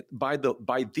fact, by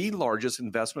the largest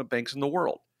investment banks in the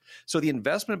world. So the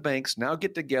investment banks now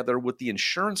get together with the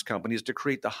insurance companies to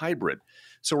create the hybrid.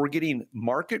 So we're getting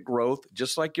market growth,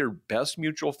 just like your best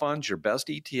mutual funds, your best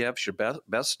ETFs, your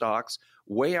best stocks,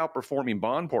 way outperforming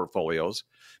bond portfolios,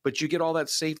 but you get all that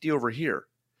safety over here.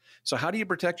 So how do you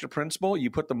protect your principal?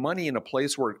 You put the money in a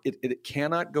place where it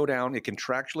cannot go down. It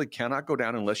contractually cannot go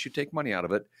down unless you take money out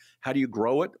of it. How do you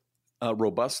grow it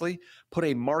robustly? Put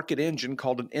a market engine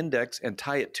called an index and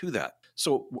tie it to that.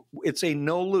 So it's a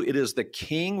no-lose. It is the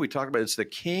king. We talked about it's the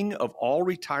king of all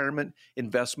retirement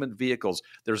investment vehicles.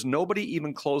 There's nobody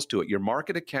even close to it. Your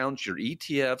market accounts, your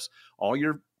ETFs, all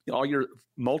your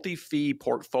multi-fee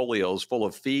portfolios full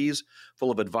of fees, full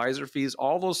of advisor fees,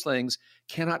 all those things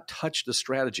cannot touch the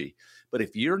strategy. But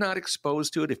if you're not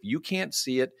exposed to it, if you can't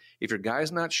see it, if your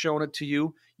guy's not showing it to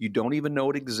you, you don't even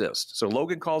know it exists. So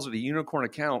Logan calls it a unicorn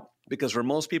account because for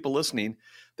most people listening,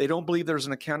 they don't believe there's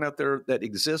an account out there that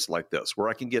exists like this, where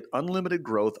I can get unlimited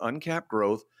growth, uncapped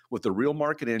growth with the real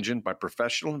market engine by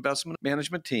professional investment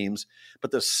management teams, but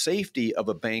the safety of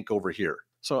a bank over here.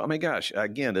 So, I mean, gosh,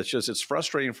 again, it's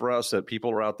frustrating for us that people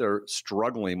are out there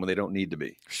struggling when they don't need to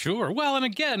be. Sure. Well, and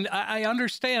again, I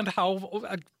understand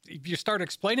how you start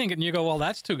explaining it and you go, well,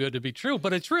 that's too good to be true.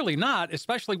 But it's really not,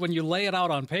 especially when you lay it out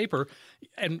on paper.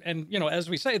 And you know, as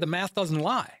we say, the math doesn't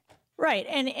lie. Right.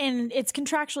 And it's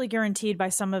contractually guaranteed by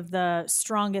some of the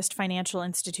strongest financial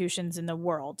institutions in the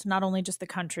world, not only just the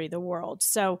country, the world.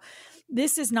 So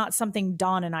this is not something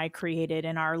Don and I created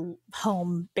in our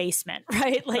home basement,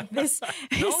 right? Like this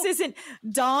isn't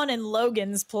Don and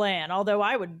Logan's plan, although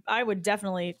I would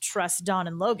definitely trust Don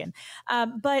and Logan.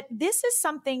 But this is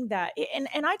something that,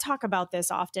 and I talk about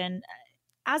this often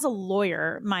as a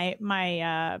lawyer,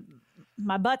 my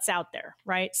butt's out there,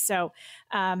 right? So,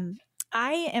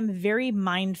 I am very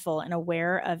mindful and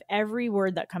aware of every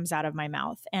word that comes out of my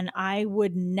mouth. And I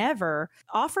would never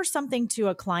offer something to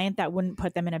a client that wouldn't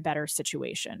put them in a better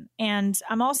situation. And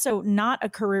I'm also not a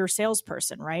career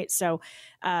salesperson, right? So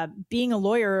being a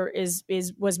lawyer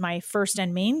was my first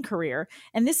and main career.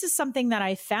 And this is something that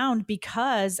I found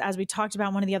because, as we talked about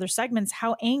in one of the other segments,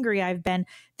 how angry I've been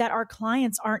that our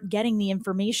clients aren't getting the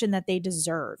information that they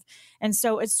deserve. And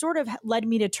so it sort of led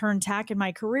me to turn tack in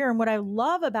my career. And what I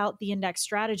love about the index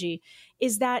strategy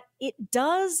is that it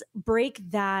does break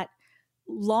that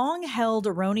long-held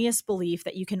erroneous belief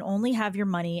that you can only have your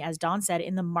money, as Don said,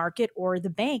 in the market or the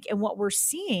bank. And what we're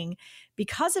seeing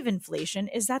because of inflation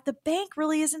is that the bank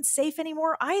really isn't safe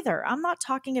anymore either. I'm not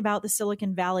talking about the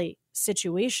Silicon Valley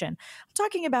situation. I'm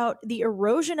talking about the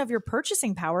erosion of your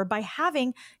purchasing power by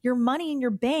having your money in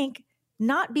your bank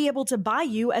not be able to buy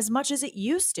you as much as it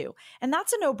used to. And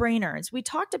that's a no-brainer. As we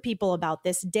talk to people about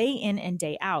this day in and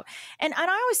day out. And I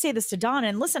always say this to Don,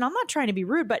 and listen, I'm not trying to be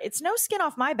rude, but it's no skin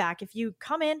off my back. If you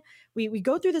come in, we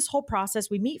go through this whole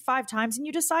process, we meet 5 times and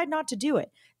you decide not to do it.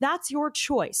 That's your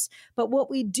choice. But what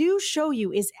we do show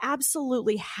you is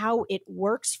absolutely how it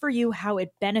works for you, how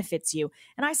it benefits you.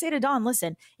 And I say to Don,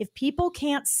 listen, if people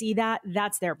can't see that,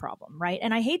 that's their problem, right?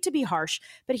 And I hate to be harsh,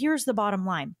 but here's the bottom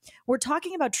line. We're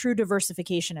talking about true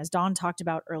diversification, as Don talked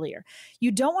about earlier.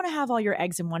 You don't want to have all your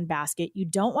eggs in one basket. You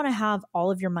don't want to have all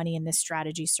of your money in this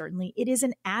strategy, certainly. It is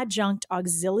an adjunct,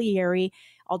 auxiliary,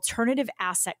 alternative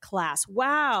asset class.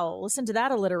 Wow, listen to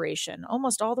that alliteration,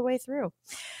 almost all the way through.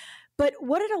 But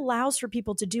what it allows for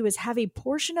people to do is have a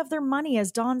portion of their money,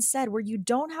 as Don said, where you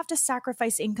don't have to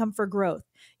sacrifice income for growth.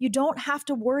 You don't have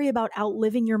to worry about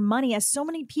outliving your money, as so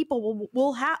many people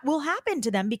will happen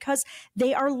to them because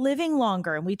they are living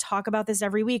longer. And we talk about this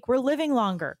every week. We're living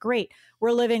longer. Great.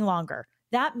 We're living longer.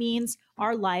 That means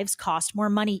our lives cost more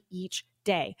money each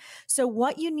day. So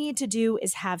what you need to do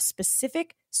is have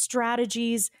specific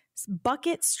strategies,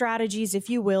 bucket strategies, if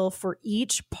you will, for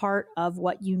each part of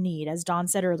what you need. As Don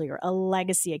said earlier, a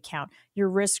legacy account, your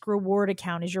risk reward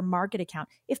account is your market account.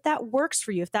 If that works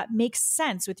for you, if that makes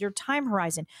sense with your time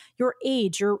horizon, your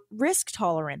age, your risk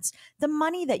tolerance, the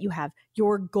money that you have,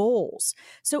 your goals.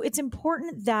 So it's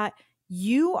important that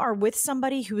you are with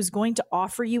somebody who is going to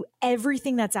offer you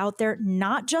everything that's out there,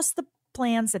 not just the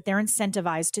plans that they're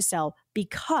incentivized to sell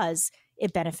because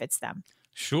it benefits them.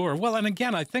 Sure. Well, and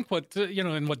again, I think what,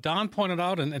 and what Don pointed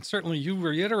out, and certainly you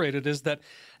reiterated, is that,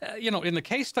 in the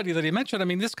case study that he mentioned, I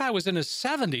mean, this guy was in his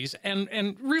 70s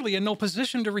and really in no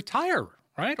position to retire,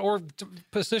 right? Or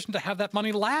position to have that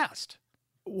money last.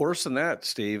 Worse than that,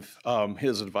 Steve.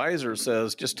 His advisor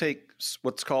says just take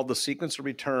what's called the sequence of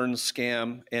returns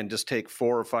scam and just take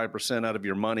 4 or 5% out of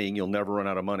your money and you'll never run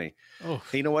out of money. Oh.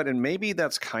 You know what? And maybe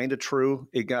that's kind of true.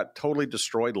 It got totally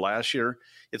destroyed last year.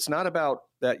 It's not about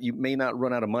that you may not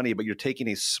run out of money, but you're taking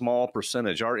a small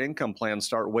percentage. Our income plans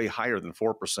start way higher than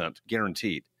 4%,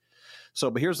 guaranteed.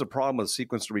 But here's the problem with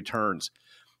sequence of returns.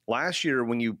 Last year,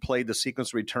 when you played the sequence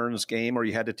of returns game or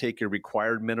you had to take your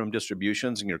required minimum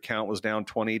distributions and your count was down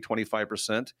 20,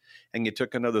 25%, and you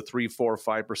took another 3, 4,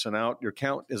 5% out, your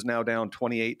count is now down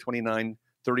 28, 29,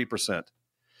 30%.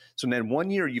 So then 1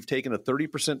 year, you've taken a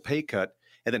 30% pay cut,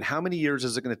 and then how many years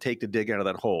is it going to take to dig out of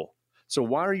that hole? So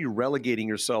why are you relegating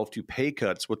yourself to pay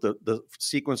cuts with the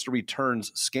sequence of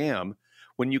returns scam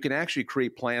when you can actually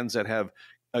create plans that have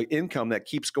income that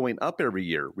keeps going up every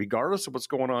year, regardless of what's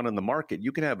going on in the market?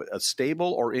 You can have a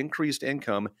stable or increased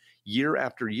income year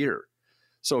after year.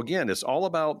 So again, it's all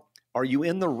about, are you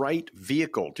in the right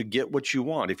vehicle to get what you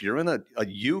want? If you're in a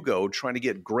Yugo trying to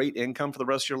get great income for the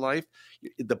rest of your life,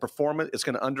 the performance is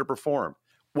going to underperform.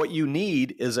 What you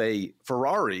need is a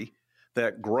Ferrari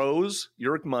that grows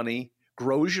your money,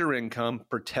 grows your income,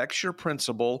 protects your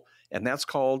principal, and that's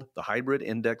called the hybrid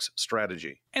index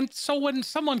strategy. And so when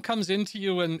someone comes into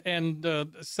you and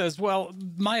says, well,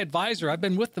 my advisor, I've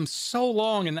been with them so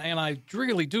long and I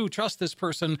really do trust this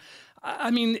person, I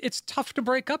mean, it's tough to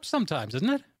break up sometimes, isn't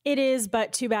it? It is,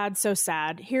 but too bad, so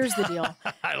sad. Here's the deal.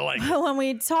 I like it. When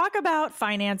we talk about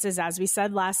finances, as we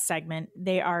said last segment,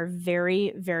 they are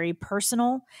very, very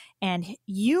personal, and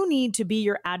you need to be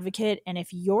your advocate. And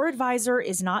if your advisor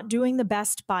is not doing the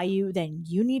best by you, then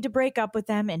you need to break up with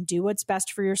them and do what's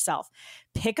best for yourself.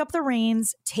 Pick up the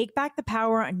reins, take back the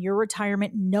power on your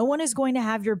retirement. No one is going to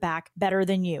have your back better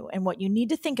than you. And what you need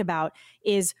to think about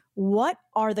is, what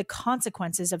are the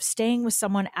consequences of staying with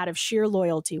someone out of sheer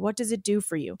loyalty? What does it do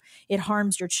for you? It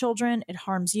harms your children. It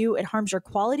harms you. It harms your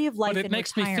quality of life. But it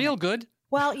makes me feel good.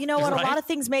 Well, you know what? Right? A lot of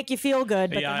things make you feel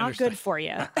good, but they're not good for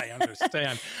you. I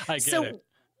understand. I get it.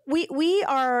 We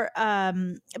are,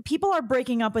 people are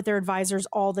breaking up with their advisors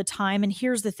all the time. And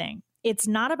here's the thing. It's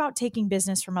not about taking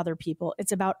business from other people.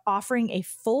 It's about offering a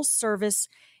full service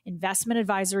investment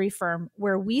advisory firm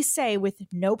where we say, with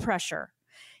no pressure,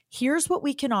 here's what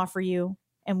we can offer you,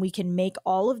 and we can make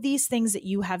all of these things that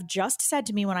you have just said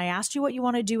to me when I asked you what you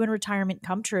want to do in retirement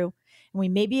come true. And we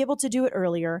may be able to do it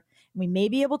earlier. And we may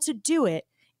be able to do it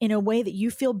in a way that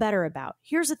you feel better about.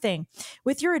 Here's the thing.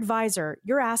 With your advisor,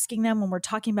 you're asking them, when we're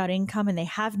talking about income and they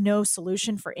have no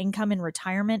solution for income in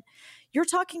retirement, you're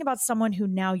talking about someone who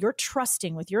now you're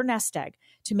trusting with your nest egg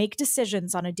to make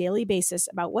decisions on a daily basis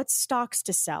about what stocks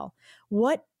to sell,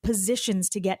 what positions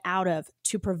to get out of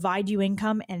to provide you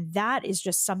income. And that is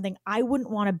just something I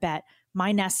wouldn't want to bet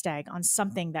my nest egg on,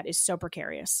 something that is so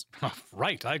precarious.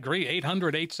 Right. I agree.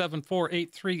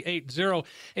 800-874-8380.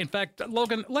 In fact,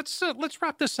 Logan, let's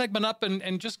wrap this segment up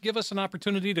and just give us an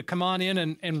opportunity to come on in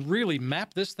and really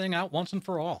map this thing out once and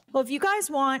for all. Well, if you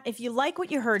guys want, if you like what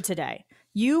you heard today,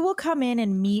 you will come in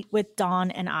and meet with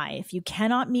Don and I. If you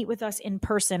cannot meet with us in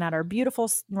person at our beautiful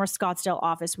North Scottsdale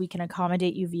office, we can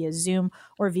accommodate you via Zoom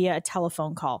or via a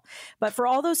telephone call. But for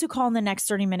all those who call in the next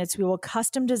 30 minutes, we will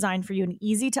custom design for you an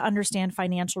easy to understand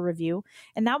financial review,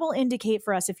 and that will indicate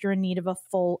for us if you're in need of a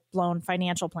full-blown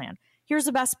financial plan. Here's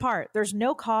the best part. There's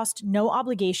no cost, no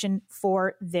obligation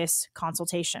for this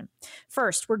consultation.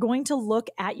 First, we're going to look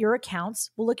at your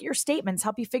accounts. We'll look at your statements,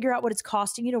 help you figure out what it's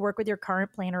costing you to work with your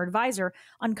current plan or advisor,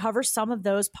 uncover some of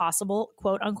those possible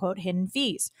quote unquote hidden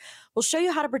fees. We'll show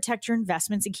you how to protect your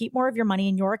investments and keep more of your money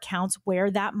in your accounts where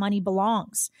that money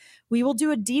belongs. We will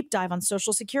do a deep dive on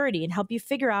Social Security and help you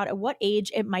figure out at what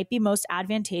age it might be most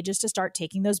advantageous to start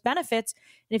taking those benefits.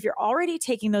 And if you're already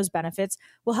taking those benefits,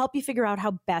 we'll help you figure out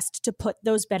how best to put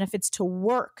those benefits to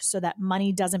work so that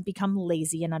money doesn't become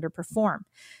lazy and underperform.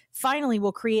 Finally,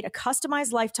 we'll create a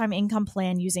customized lifetime income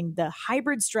plan using the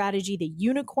hybrid strategy, the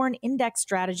unicorn index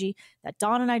strategy that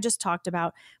Don and I just talked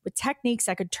about, with techniques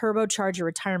that could turbocharge your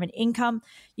retirement income.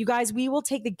 You guys, we will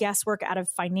take the guesswork out of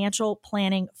financial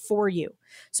planning for you.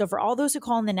 So for all those who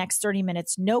call in the next 30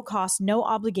 minutes, no cost, no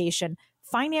obligation,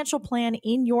 financial plan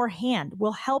in your hand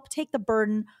will help take the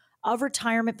burden of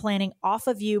retirement planning off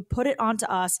of you, put it onto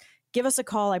us. Give us a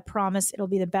call. I promise it'll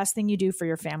be the best thing you do for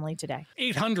your family today.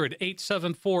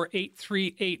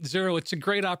 800-874-8380. It's a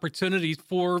great opportunity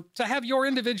to have your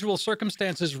individual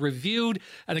circumstances reviewed.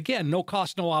 And again, no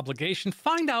cost, no obligation.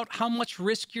 Find out how much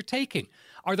risk you're taking.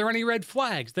 Are there any red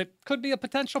flags that could be a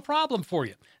potential problem for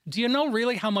you? Do you know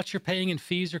really how much you're paying in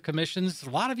fees or commissions? A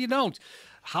lot of you don't.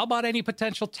 How about any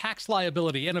potential tax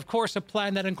liability? And of course, a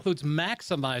plan that includes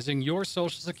maximizing your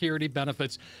Social Security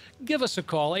benefits. Give us a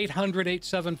call,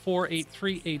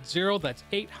 800-874-8380. That's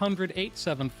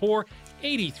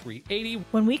 800-874-8380.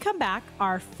 When we come back,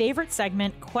 our favorite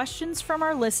segment, questions from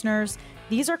our listeners.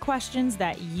 These are questions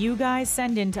that you guys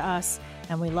send in to us,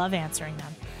 and we love answering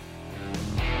them.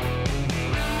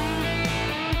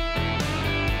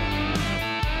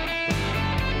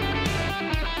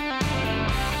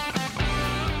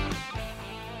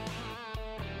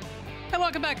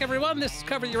 Welcome back, everyone. This is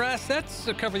Cover Your Assets.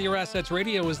 Cover Your Assets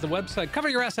Radio is the website.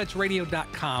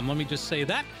 CoverYourAssetsRadio.com. Let me just say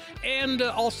that. And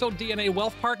also DNA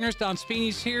Wealth Partners. Don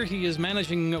Speeney's here. He is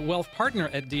managing wealth partner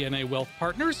at DNA Wealth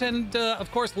Partners. And, of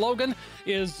course, Logan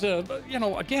is,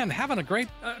 again, having a great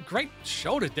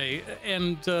show today.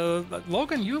 And,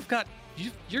 Logan,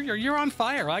 you're on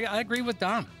fire. I agree with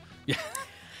Don. Yeah.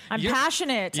 I'm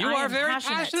passionate. You are very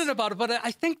passionate about it, but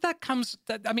I think that comes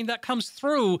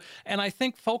through. And I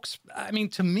think folks,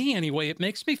 to me anyway, it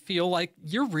makes me feel like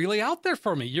you're really out there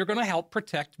for me. You're going to help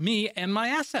protect me and my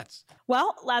assets.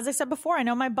 Well, as I said before, I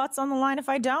know my butt's on the line if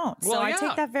I don't. So I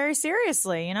take that very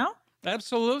seriously, you know?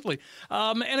 Absolutely.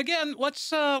 And again, let's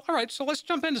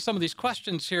jump into some of these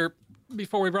questions here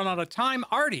before we run out of time.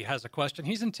 Artie has a question.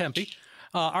 He's in Tempe.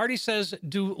 Artie says,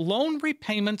 do loan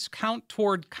repayments count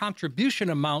toward contribution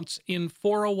amounts in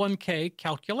 401k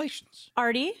calculations?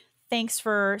 Artie, thanks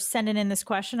for sending in this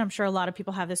question. I'm sure a lot of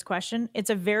people have this question. It's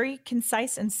a very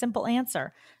concise and simple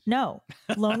answer. No,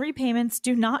 loan repayments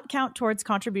do not count towards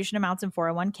contribution amounts in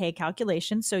 401k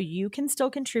calculations, so you can still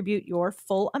contribute your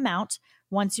full amount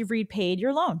once you've repaid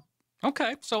your loan.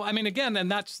 Okay. So, again,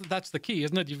 and that's the key,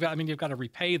 isn't it? You've got to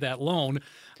repay that loan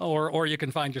or you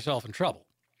can find yourself in trouble.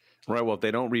 Right. Well, if they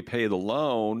don't repay the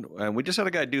loan, and we just had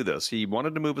a guy do this. He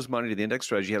wanted to move his money to the index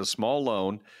strategy. He had a small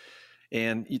loan,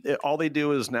 and all they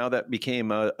do is now that became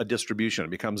a distribution.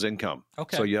 It becomes income.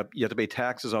 Okay. So you have to pay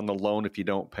taxes on the loan if you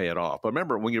don't pay it off. But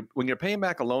remember, when you're paying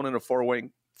back a loan in a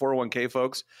 401k,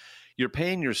 folks, you're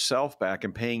paying yourself back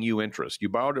and paying you interest. You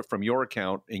borrowed it from your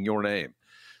account in your name.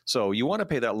 So you want to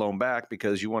pay that loan back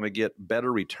because you want to get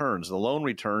better returns. The loan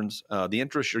returns, the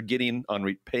interest you're getting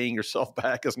on paying yourself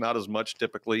back is not as much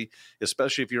typically,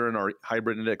 especially if you're in our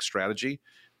hybrid index strategy,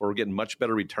 where we're getting much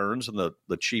better returns than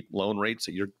the cheap loan rates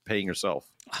that you're paying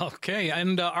yourself. Okay.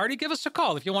 And Artie, give us a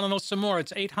call if you want to know some more.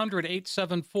 It's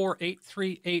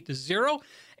 800-874-8380.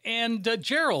 And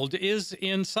Gerald is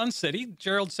in Sun City.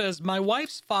 Gerald says, my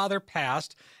wife's father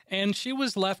passed, and she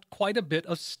was left quite a bit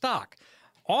of stock.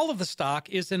 All of the stock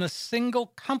is in a single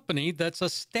company that's a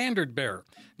standard bearer.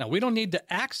 Now, we don't need to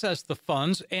access the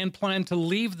funds and plan to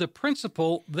leave the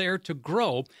principal there to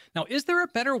grow. Now, is there a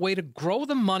better way to grow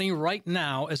the money right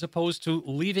now as opposed to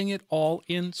leaving it all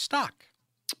in stock?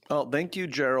 Well, thank you,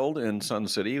 Gerald in Sun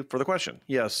City, for the question.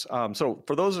 Yes. So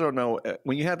for those that don't know,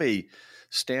 when you have a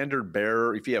standard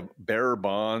bearer, if you have bearer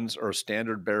bonds or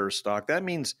standard bearer stock, that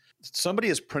means somebody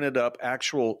has printed up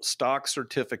actual stock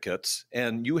certificates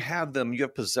and you have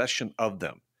possession of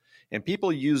them. And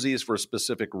people use these for a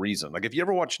specific reason. Like if you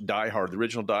ever watched Die Hard, the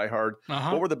original Die Hard,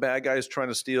 what were the bad guys trying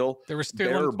to steal? They were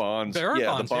stealing bearer bonds. Bearer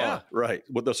bonds, the bond, yeah. Right.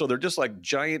 So they're just like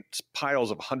giant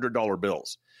piles of $100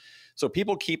 bills. So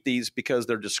people keep these because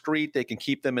they're discreet. They can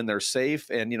keep them in their safe,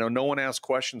 and no one asks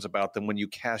questions about them when you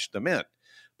cash them in.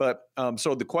 But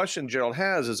so the question Gerald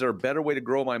has, is there a better way to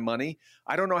grow my money?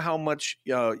 I don't know how much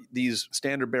these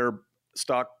standard bearer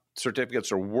stock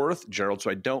certificates are worth, Gerald, so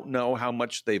I don't know how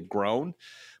much they've grown.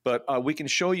 But we can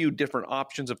show you different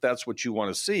options if that's what you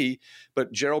want to see.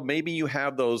 But Gerald, maybe you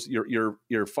have those.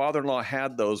 Your father-in-law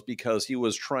had those because he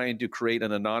was trying to create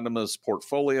an anonymous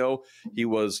portfolio. He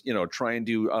was, trying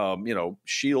to,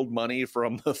 shield money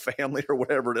from the family or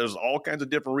whatever. There's all kinds of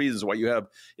different reasons why you have.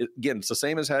 Again, it's the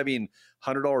same as having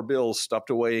 $100 bills stuffed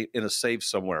away in a safe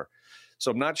somewhere. So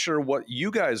I'm not sure what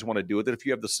you guys want to do with it if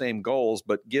you have the same goals,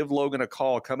 but give Logan a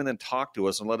call, come in and talk to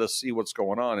us and let us see what's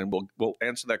going on. And we'll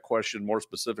answer that question more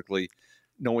specifically,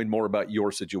 knowing more about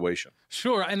your situation.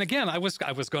 Sure. And again, I was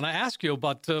going to ask you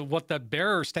about what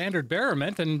that standard bearer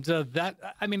meant. And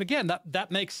that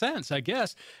makes sense, I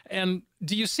guess. And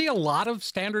do you see a lot of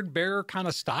standard bearer kind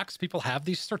of stocks? People have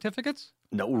these certificates?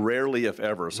 No, rarely, if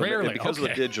ever. So rarely, because of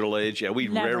the digital age, we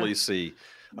rarely see,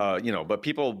 but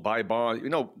people buy bonds.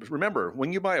 Remember,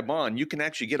 when you buy a bond, you can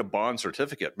actually get a bond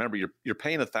certificate. Remember, you're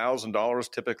paying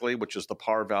 $1,000 typically, which is the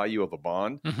par value of a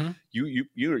bond. Mm-hmm.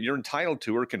 You're entitled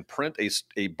to or can print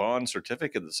a bond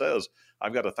certificate that says,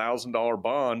 I've got $1,000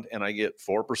 bond and I get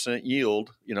 4%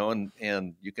 yield,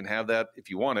 and you can have that if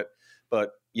you want it,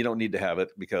 but you don't need to have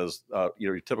it because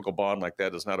your typical bond like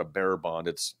that is not a bearer bond.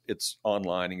 It's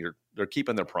online, and they're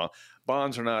keeping their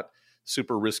bonds are not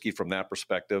super risky from that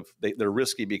perspective. They're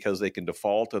risky because they can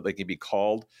default or they can be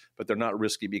called, but they're not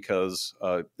risky because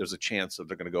there's a chance that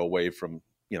they're going to go away from,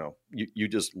 you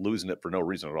just losing it for no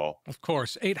reason at all. Of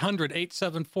course.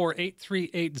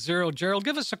 800-874-8380. Gerald,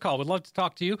 give us a call. We'd love to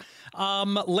talk to you.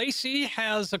 Lacey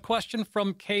has a question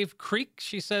from Cave Creek.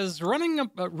 She says,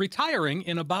 retiring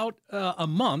in about a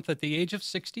month at the age of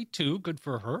 62. Good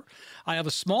for her. I have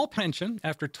a small pension.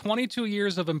 After 22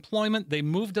 years of employment, they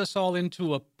moved us all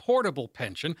into a portable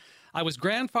pension. I was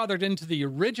grandfathered into the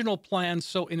original plan,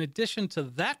 so in addition to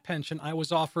that pension, I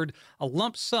was offered a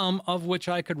lump sum of which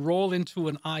I could roll into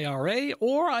an IRA,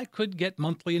 or I could get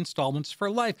monthly installments for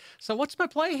life. So what's my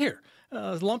play here?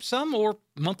 Lump sum or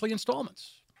monthly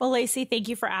installments? Well, Lacey, thank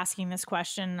you for asking this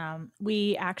question.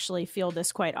 We actually feel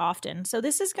this quite often. So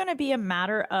this is going to be a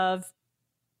matter of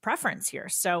preference here.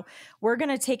 So we're going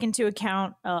to take into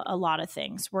account a lot of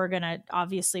things. We're going to,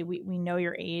 obviously, we know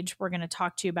your age. We're going to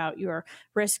talk to you about your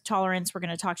risk tolerance. We're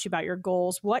going to talk to you about your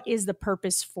goals. What is the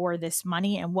purpose for this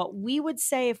money? And what we would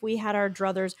say if we had our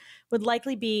druthers would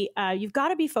likely be, you've got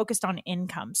to be focused on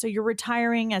income. So you're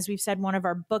retiring, as we've said, one of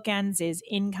our bookends is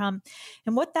income.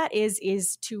 And what that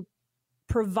is to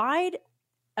provide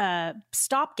a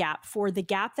stopgap for the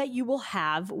gap that you will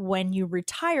have when you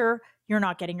retire. You're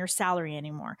not getting your salary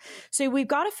anymore. So we've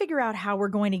got to figure out how we're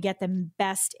going to get the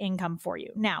best income for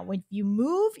you. Now, when you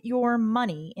move your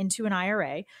money into an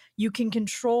IRA, you can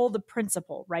control the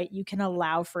principal, right? You can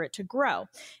allow for it to grow.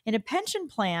 In a pension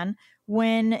plan,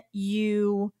 when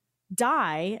you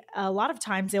die, a lot of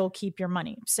times they'll keep your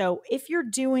money. So if you're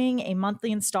doing a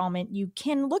monthly installment, you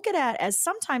can look at it as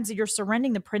sometimes you're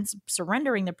surrendering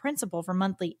the principal for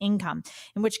monthly income,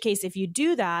 in which case, if you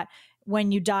do that,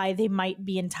 when you die, they might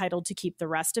be entitled to keep the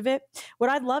rest of it. What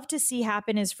I'd love to see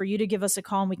happen is for you to give us a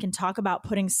call and we can talk about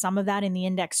putting some of that in the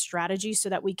index strategy so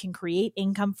that we can create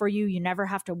income for you. You never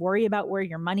have to worry about where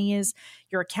your money is.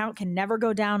 Your account can never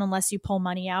go down unless you pull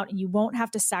money out, and you won't have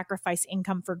to sacrifice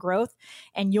income for growth,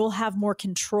 and you'll have more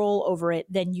control over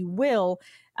it than you will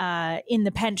in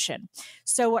the pension.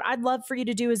 So what I'd love for you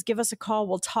to do is give us a call.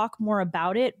 We'll talk more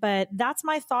about it, but that's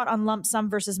my thought on lump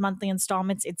sum versus monthly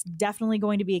installments. It's definitely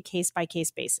going to be a case-by-case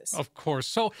basis. Of course.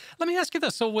 So let me ask you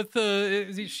this. So with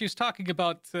she's talking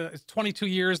about 22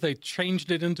 years, they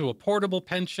changed it into a portable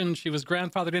pension. She was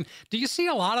grandfathered in. Do you see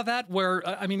a lot of that where,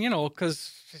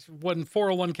 because when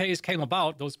 401ks came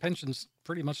about, those pensions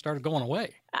pretty much started going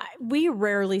away? We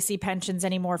rarely see pensions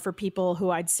anymore for people who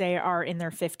I'd say are in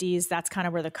their 50s. That's kind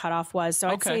of where the cutoff was. So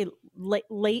I'd say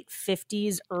late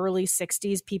 50s, early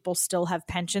 60s, people still have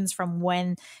pensions from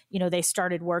when, they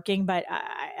started working. But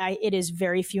it is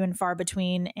very few and far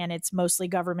between, and it's mostly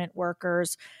government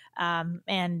workers.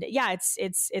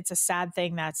 It's a sad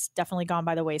thing that's definitely gone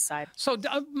by the wayside.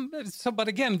 But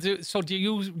again, do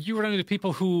you run into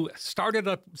people who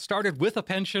started with a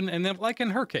pension, and then, like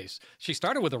in her case, she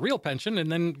started with a real pension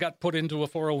and then got put into a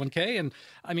 401k? And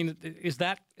I mean, is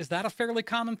that a fairly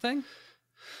common thing?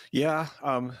 Yeah.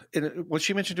 What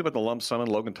she mentioned about the lump sum, and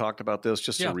Logan talked about this,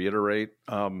 just to reiterate,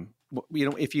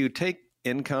 if you take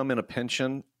income in a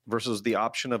pension versus the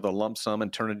option of a lump sum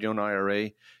and turn it into an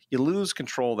IRA, you lose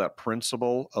control of that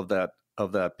principle of that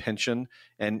pension.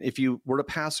 And if you were to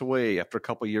pass away after a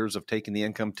couple of years of taking the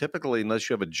income, typically, unless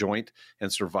you have a joint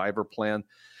and survivor plan,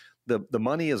 the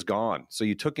money is gone. So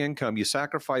you took income, you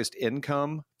sacrificed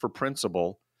income for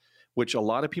principal, which a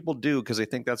lot of people do because they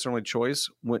think that's their only choice.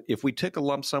 If we took a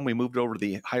lump sum, we moved over to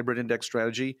the hybrid index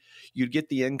strategy, you'd get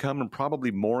the income and probably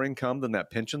more income than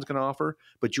that pension's going to offer,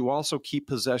 but you also keep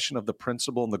possession of the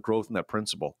principal and the growth in that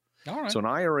principal. All right. So an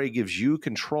IRA gives you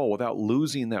control without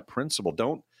losing that principal.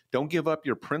 Don't give up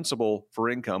your principal for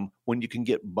income when you can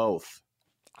get both.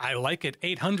 I like it.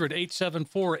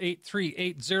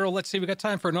 800-874-8380. Let's see. We got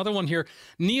time for another one here.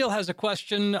 Neil has a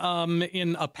question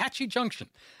in Apache Junction.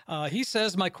 He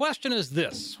says, my question is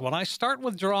this. When I start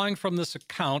withdrawing from this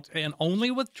account and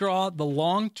only withdraw the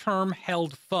long-term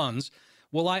held funds,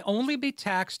 will I only be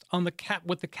taxed on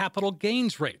with the capital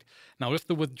gains rate? Now, if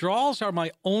the withdrawals are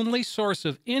my only source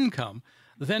of income,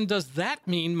 then does that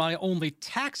mean my only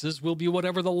taxes will be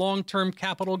whatever the long-term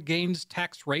capital gains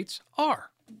tax rates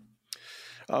are?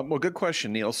 Well, good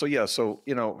question, Neil. So,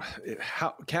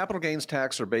 capital gains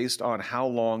tax are based on how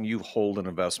long you hold an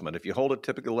investment. If you hold it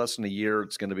typically less than a year,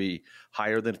 it's going to be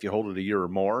higher than if you hold it a year or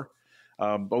more.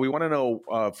 But we want to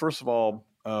know, first of all,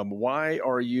 why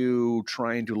are you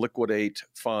trying to liquidate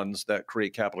funds that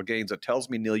create capital gains? That tells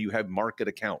me, Neil, you have market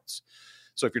accounts.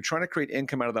 So if you're trying to create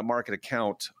income out of that market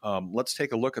account, let's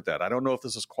take a look at that. I don't know if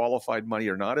this is qualified money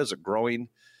or not. Is it growing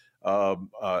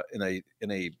in a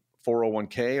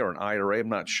 401k or an IRA? I'm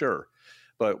not sure.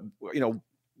 But,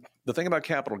 the thing about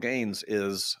capital gains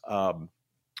is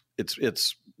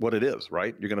it's what it is,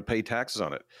 right? You're going to pay taxes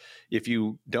on it. If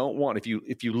you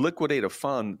liquidate a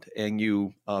fund and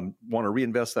you want to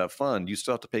reinvest that fund, you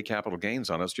still have to pay capital gains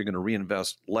on it. So you're going to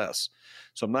reinvest less.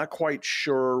 So I'm not quite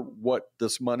sure what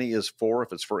this money is for.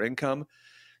 If it's for income,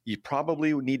 you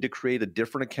probably need to create a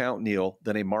different account, Neil,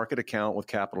 than a market account with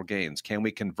capital gains. Can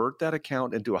we convert that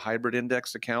account into a hybrid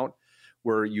indexed account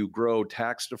where you grow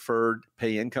tax deferred,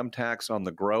 pay income tax on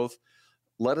the growth?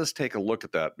 Let us take a look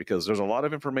at that, because there's a lot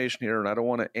of information here, and I don't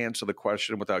want to answer the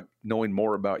question without knowing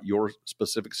more about your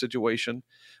specific situation.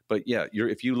 But yeah,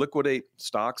 if you liquidate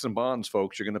stocks and bonds,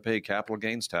 folks, you're going to pay capital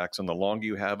gains tax, and the longer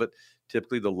you have it,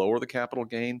 typically the lower the capital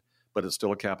gain, but it's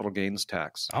still a capital gains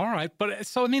tax. All right. But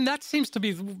so, that seems to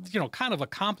be, kind of a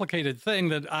complicated thing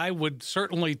that I would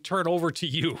certainly turn over to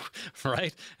you,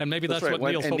 right? And maybe that's right.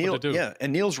 What Neil's hoping to do. Yeah.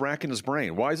 And Neil's racking his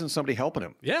brain. Why isn't somebody helping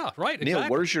him? Yeah, right. Neil,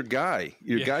 exactly. Where's your guy?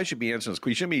 Your guy should be answering this.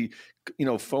 You shouldn't be,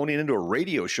 phoning into a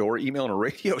radio show or emailing a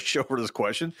radio show for this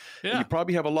question. Yeah. You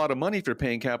probably have a lot of money if you're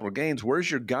paying capital gains.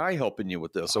 Where's your guy helping you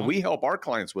with this? So we help our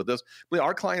clients with this.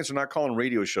 Our clients are not calling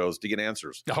radio shows to get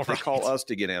answers. All right. They call us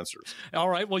to get answers. All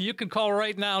right. Well, you can call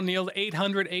right now, Neil,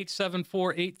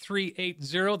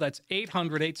 800-874-8380. That's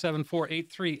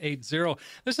 800-874-8380.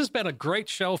 This has been a great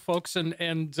show, folks.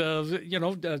 And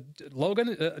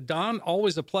Logan, Don,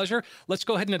 always a pleasure. Let's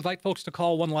go ahead and invite folks to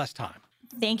call one last time.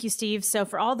 Thank you, Steve. So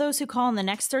for all those who call in the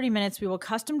next 30 minutes, we will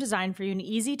custom design for you an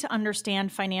easy to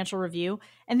understand financial review.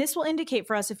 And this will indicate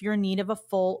for us if you're in need of a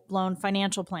full-blown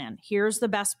financial plan. Here's the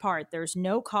best part. There's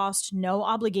no cost, no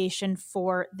obligation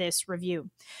for this review.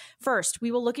 First,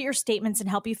 we will look at your statements and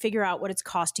help you figure out what it's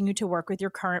costing you to work with your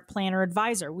current plan or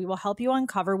advisor. We will help you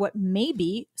uncover what may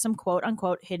be some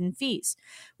quote-unquote hidden fees.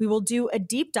 We will do a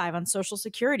deep dive on Social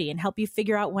Security and help you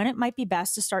figure out when it might be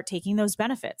best to start taking those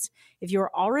benefits. If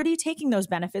you're already taking those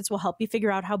benefits, we'll help you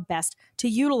figure out how best to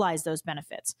utilize those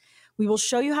benefits. We will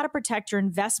show you how to protect your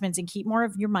investments and keep more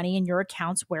of your money in your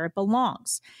accounts where it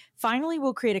belongs. Finally,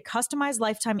 we'll create a customized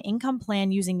lifetime income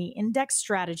plan using the index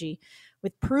strategy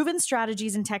with proven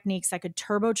strategies and techniques that could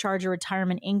turbocharge your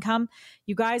retirement income.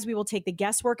 You guys, we will take the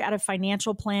guesswork out of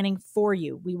financial planning for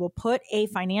you. We will put a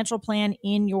financial plan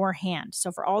in your hand.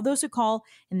 So for all those who call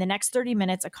in the next 30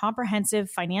 minutes, a comprehensive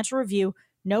financial review,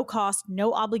 no cost,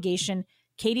 no obligation.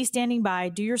 Katie's standing by.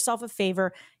 Do yourself a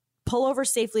favor. Pull over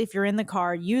safely if you're in the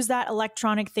car. Use that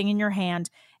electronic thing in your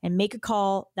hand and make a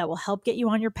call that will help get you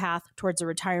on your path towards a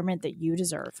retirement that you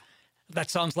deserve. That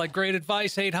sounds like great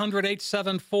advice.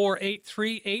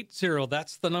 800-874-8380.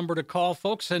 That's the number to call,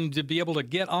 folks, and to be able to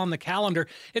get on the calendar.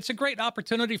 It's a great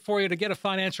opportunity for you to get a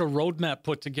financial roadmap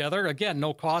put together. Again,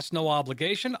 no cost, no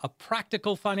obligation, a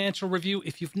practical financial review.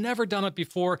 If you've never done it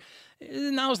before,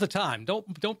 now's the time.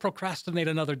 Don't procrastinate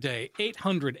another day.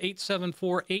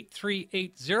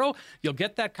 800-874-8380. You'll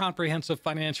get that comprehensive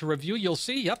financial review. You'll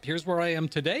see, yep, here's where I am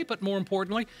today. But more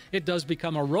importantly, it does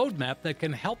become a roadmap that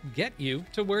can help get you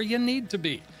to where you need to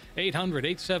be.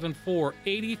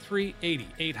 800-874-8380.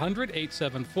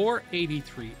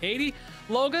 800-874-8380.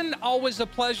 Logan, always a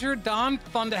pleasure. Don,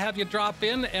 fun to have you drop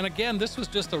in. And again, this was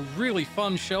just a really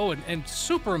fun show and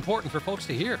super important for folks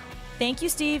to hear. Thank you,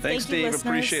 Steve. Thanks, Thank you, Steve. listeners.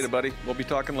 Appreciate it, buddy. We'll be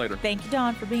talking later. Thank you,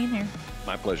 Don, for being here.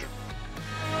 My pleasure.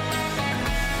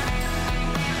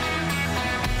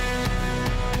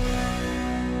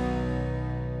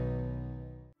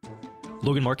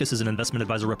 Logan Marcus is an investment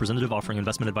advisor representative offering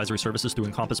investment advisory services through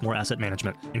Encompass More Asset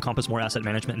Management. Encompass More Asset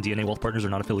Management and DNA Wealth Partners are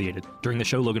not affiliated. During the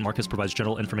show, Logan Marcus provides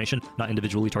general information, not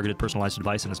individually targeted personalized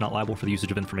advice, and is not liable for the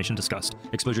usage of information discussed.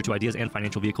 Exposure to ideas and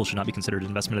financial vehicles should not be considered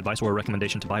investment advice or a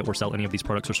recommendation to buy or sell any of these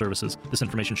products or services. This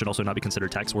information should also not be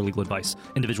considered tax or legal advice.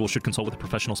 Individuals should consult with a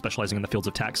professional specializing in the fields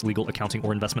of tax, legal, accounting,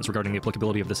 or investments regarding the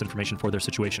applicability of this information for their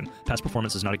situation. Past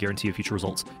performance is not a guarantee of future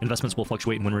results. Investments will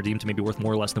fluctuate and when redeemed may be worth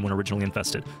more or less than when originally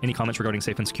invested. Any comments regarding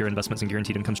safe and secure investments and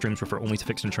guaranteed income streams refer only to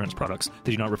fixed insurance products.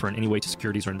 They do not refer in any way to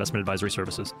securities or investment advisory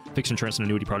services. Fixed insurance and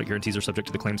annuity product guarantees are subject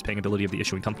to the claims paying ability of the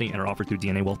issuing company and are offered through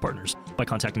DNA Wealth Partners. By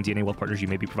contacting DNA Wealth Partners, you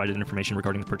may be provided information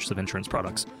regarding the purchase of insurance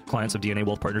products. Clients of DNA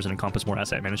Wealth Partners and Encompass More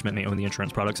Asset Management may own the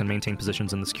insurance products and maintain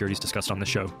positions in the securities discussed on this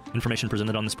show. Information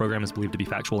presented on this program is believed to be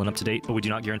factual and up to date, but we do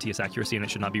not guarantee its accuracy and it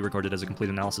should not be regarded as a complete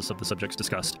analysis of the subjects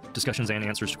discussed. Discussions and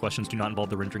answers to questions do not involve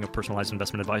the rendering of personalized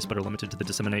investment advice but are limited to the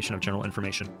dissemination of general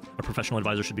information. A professional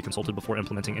advisor should be consulted before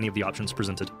implementing any of the options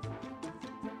presented.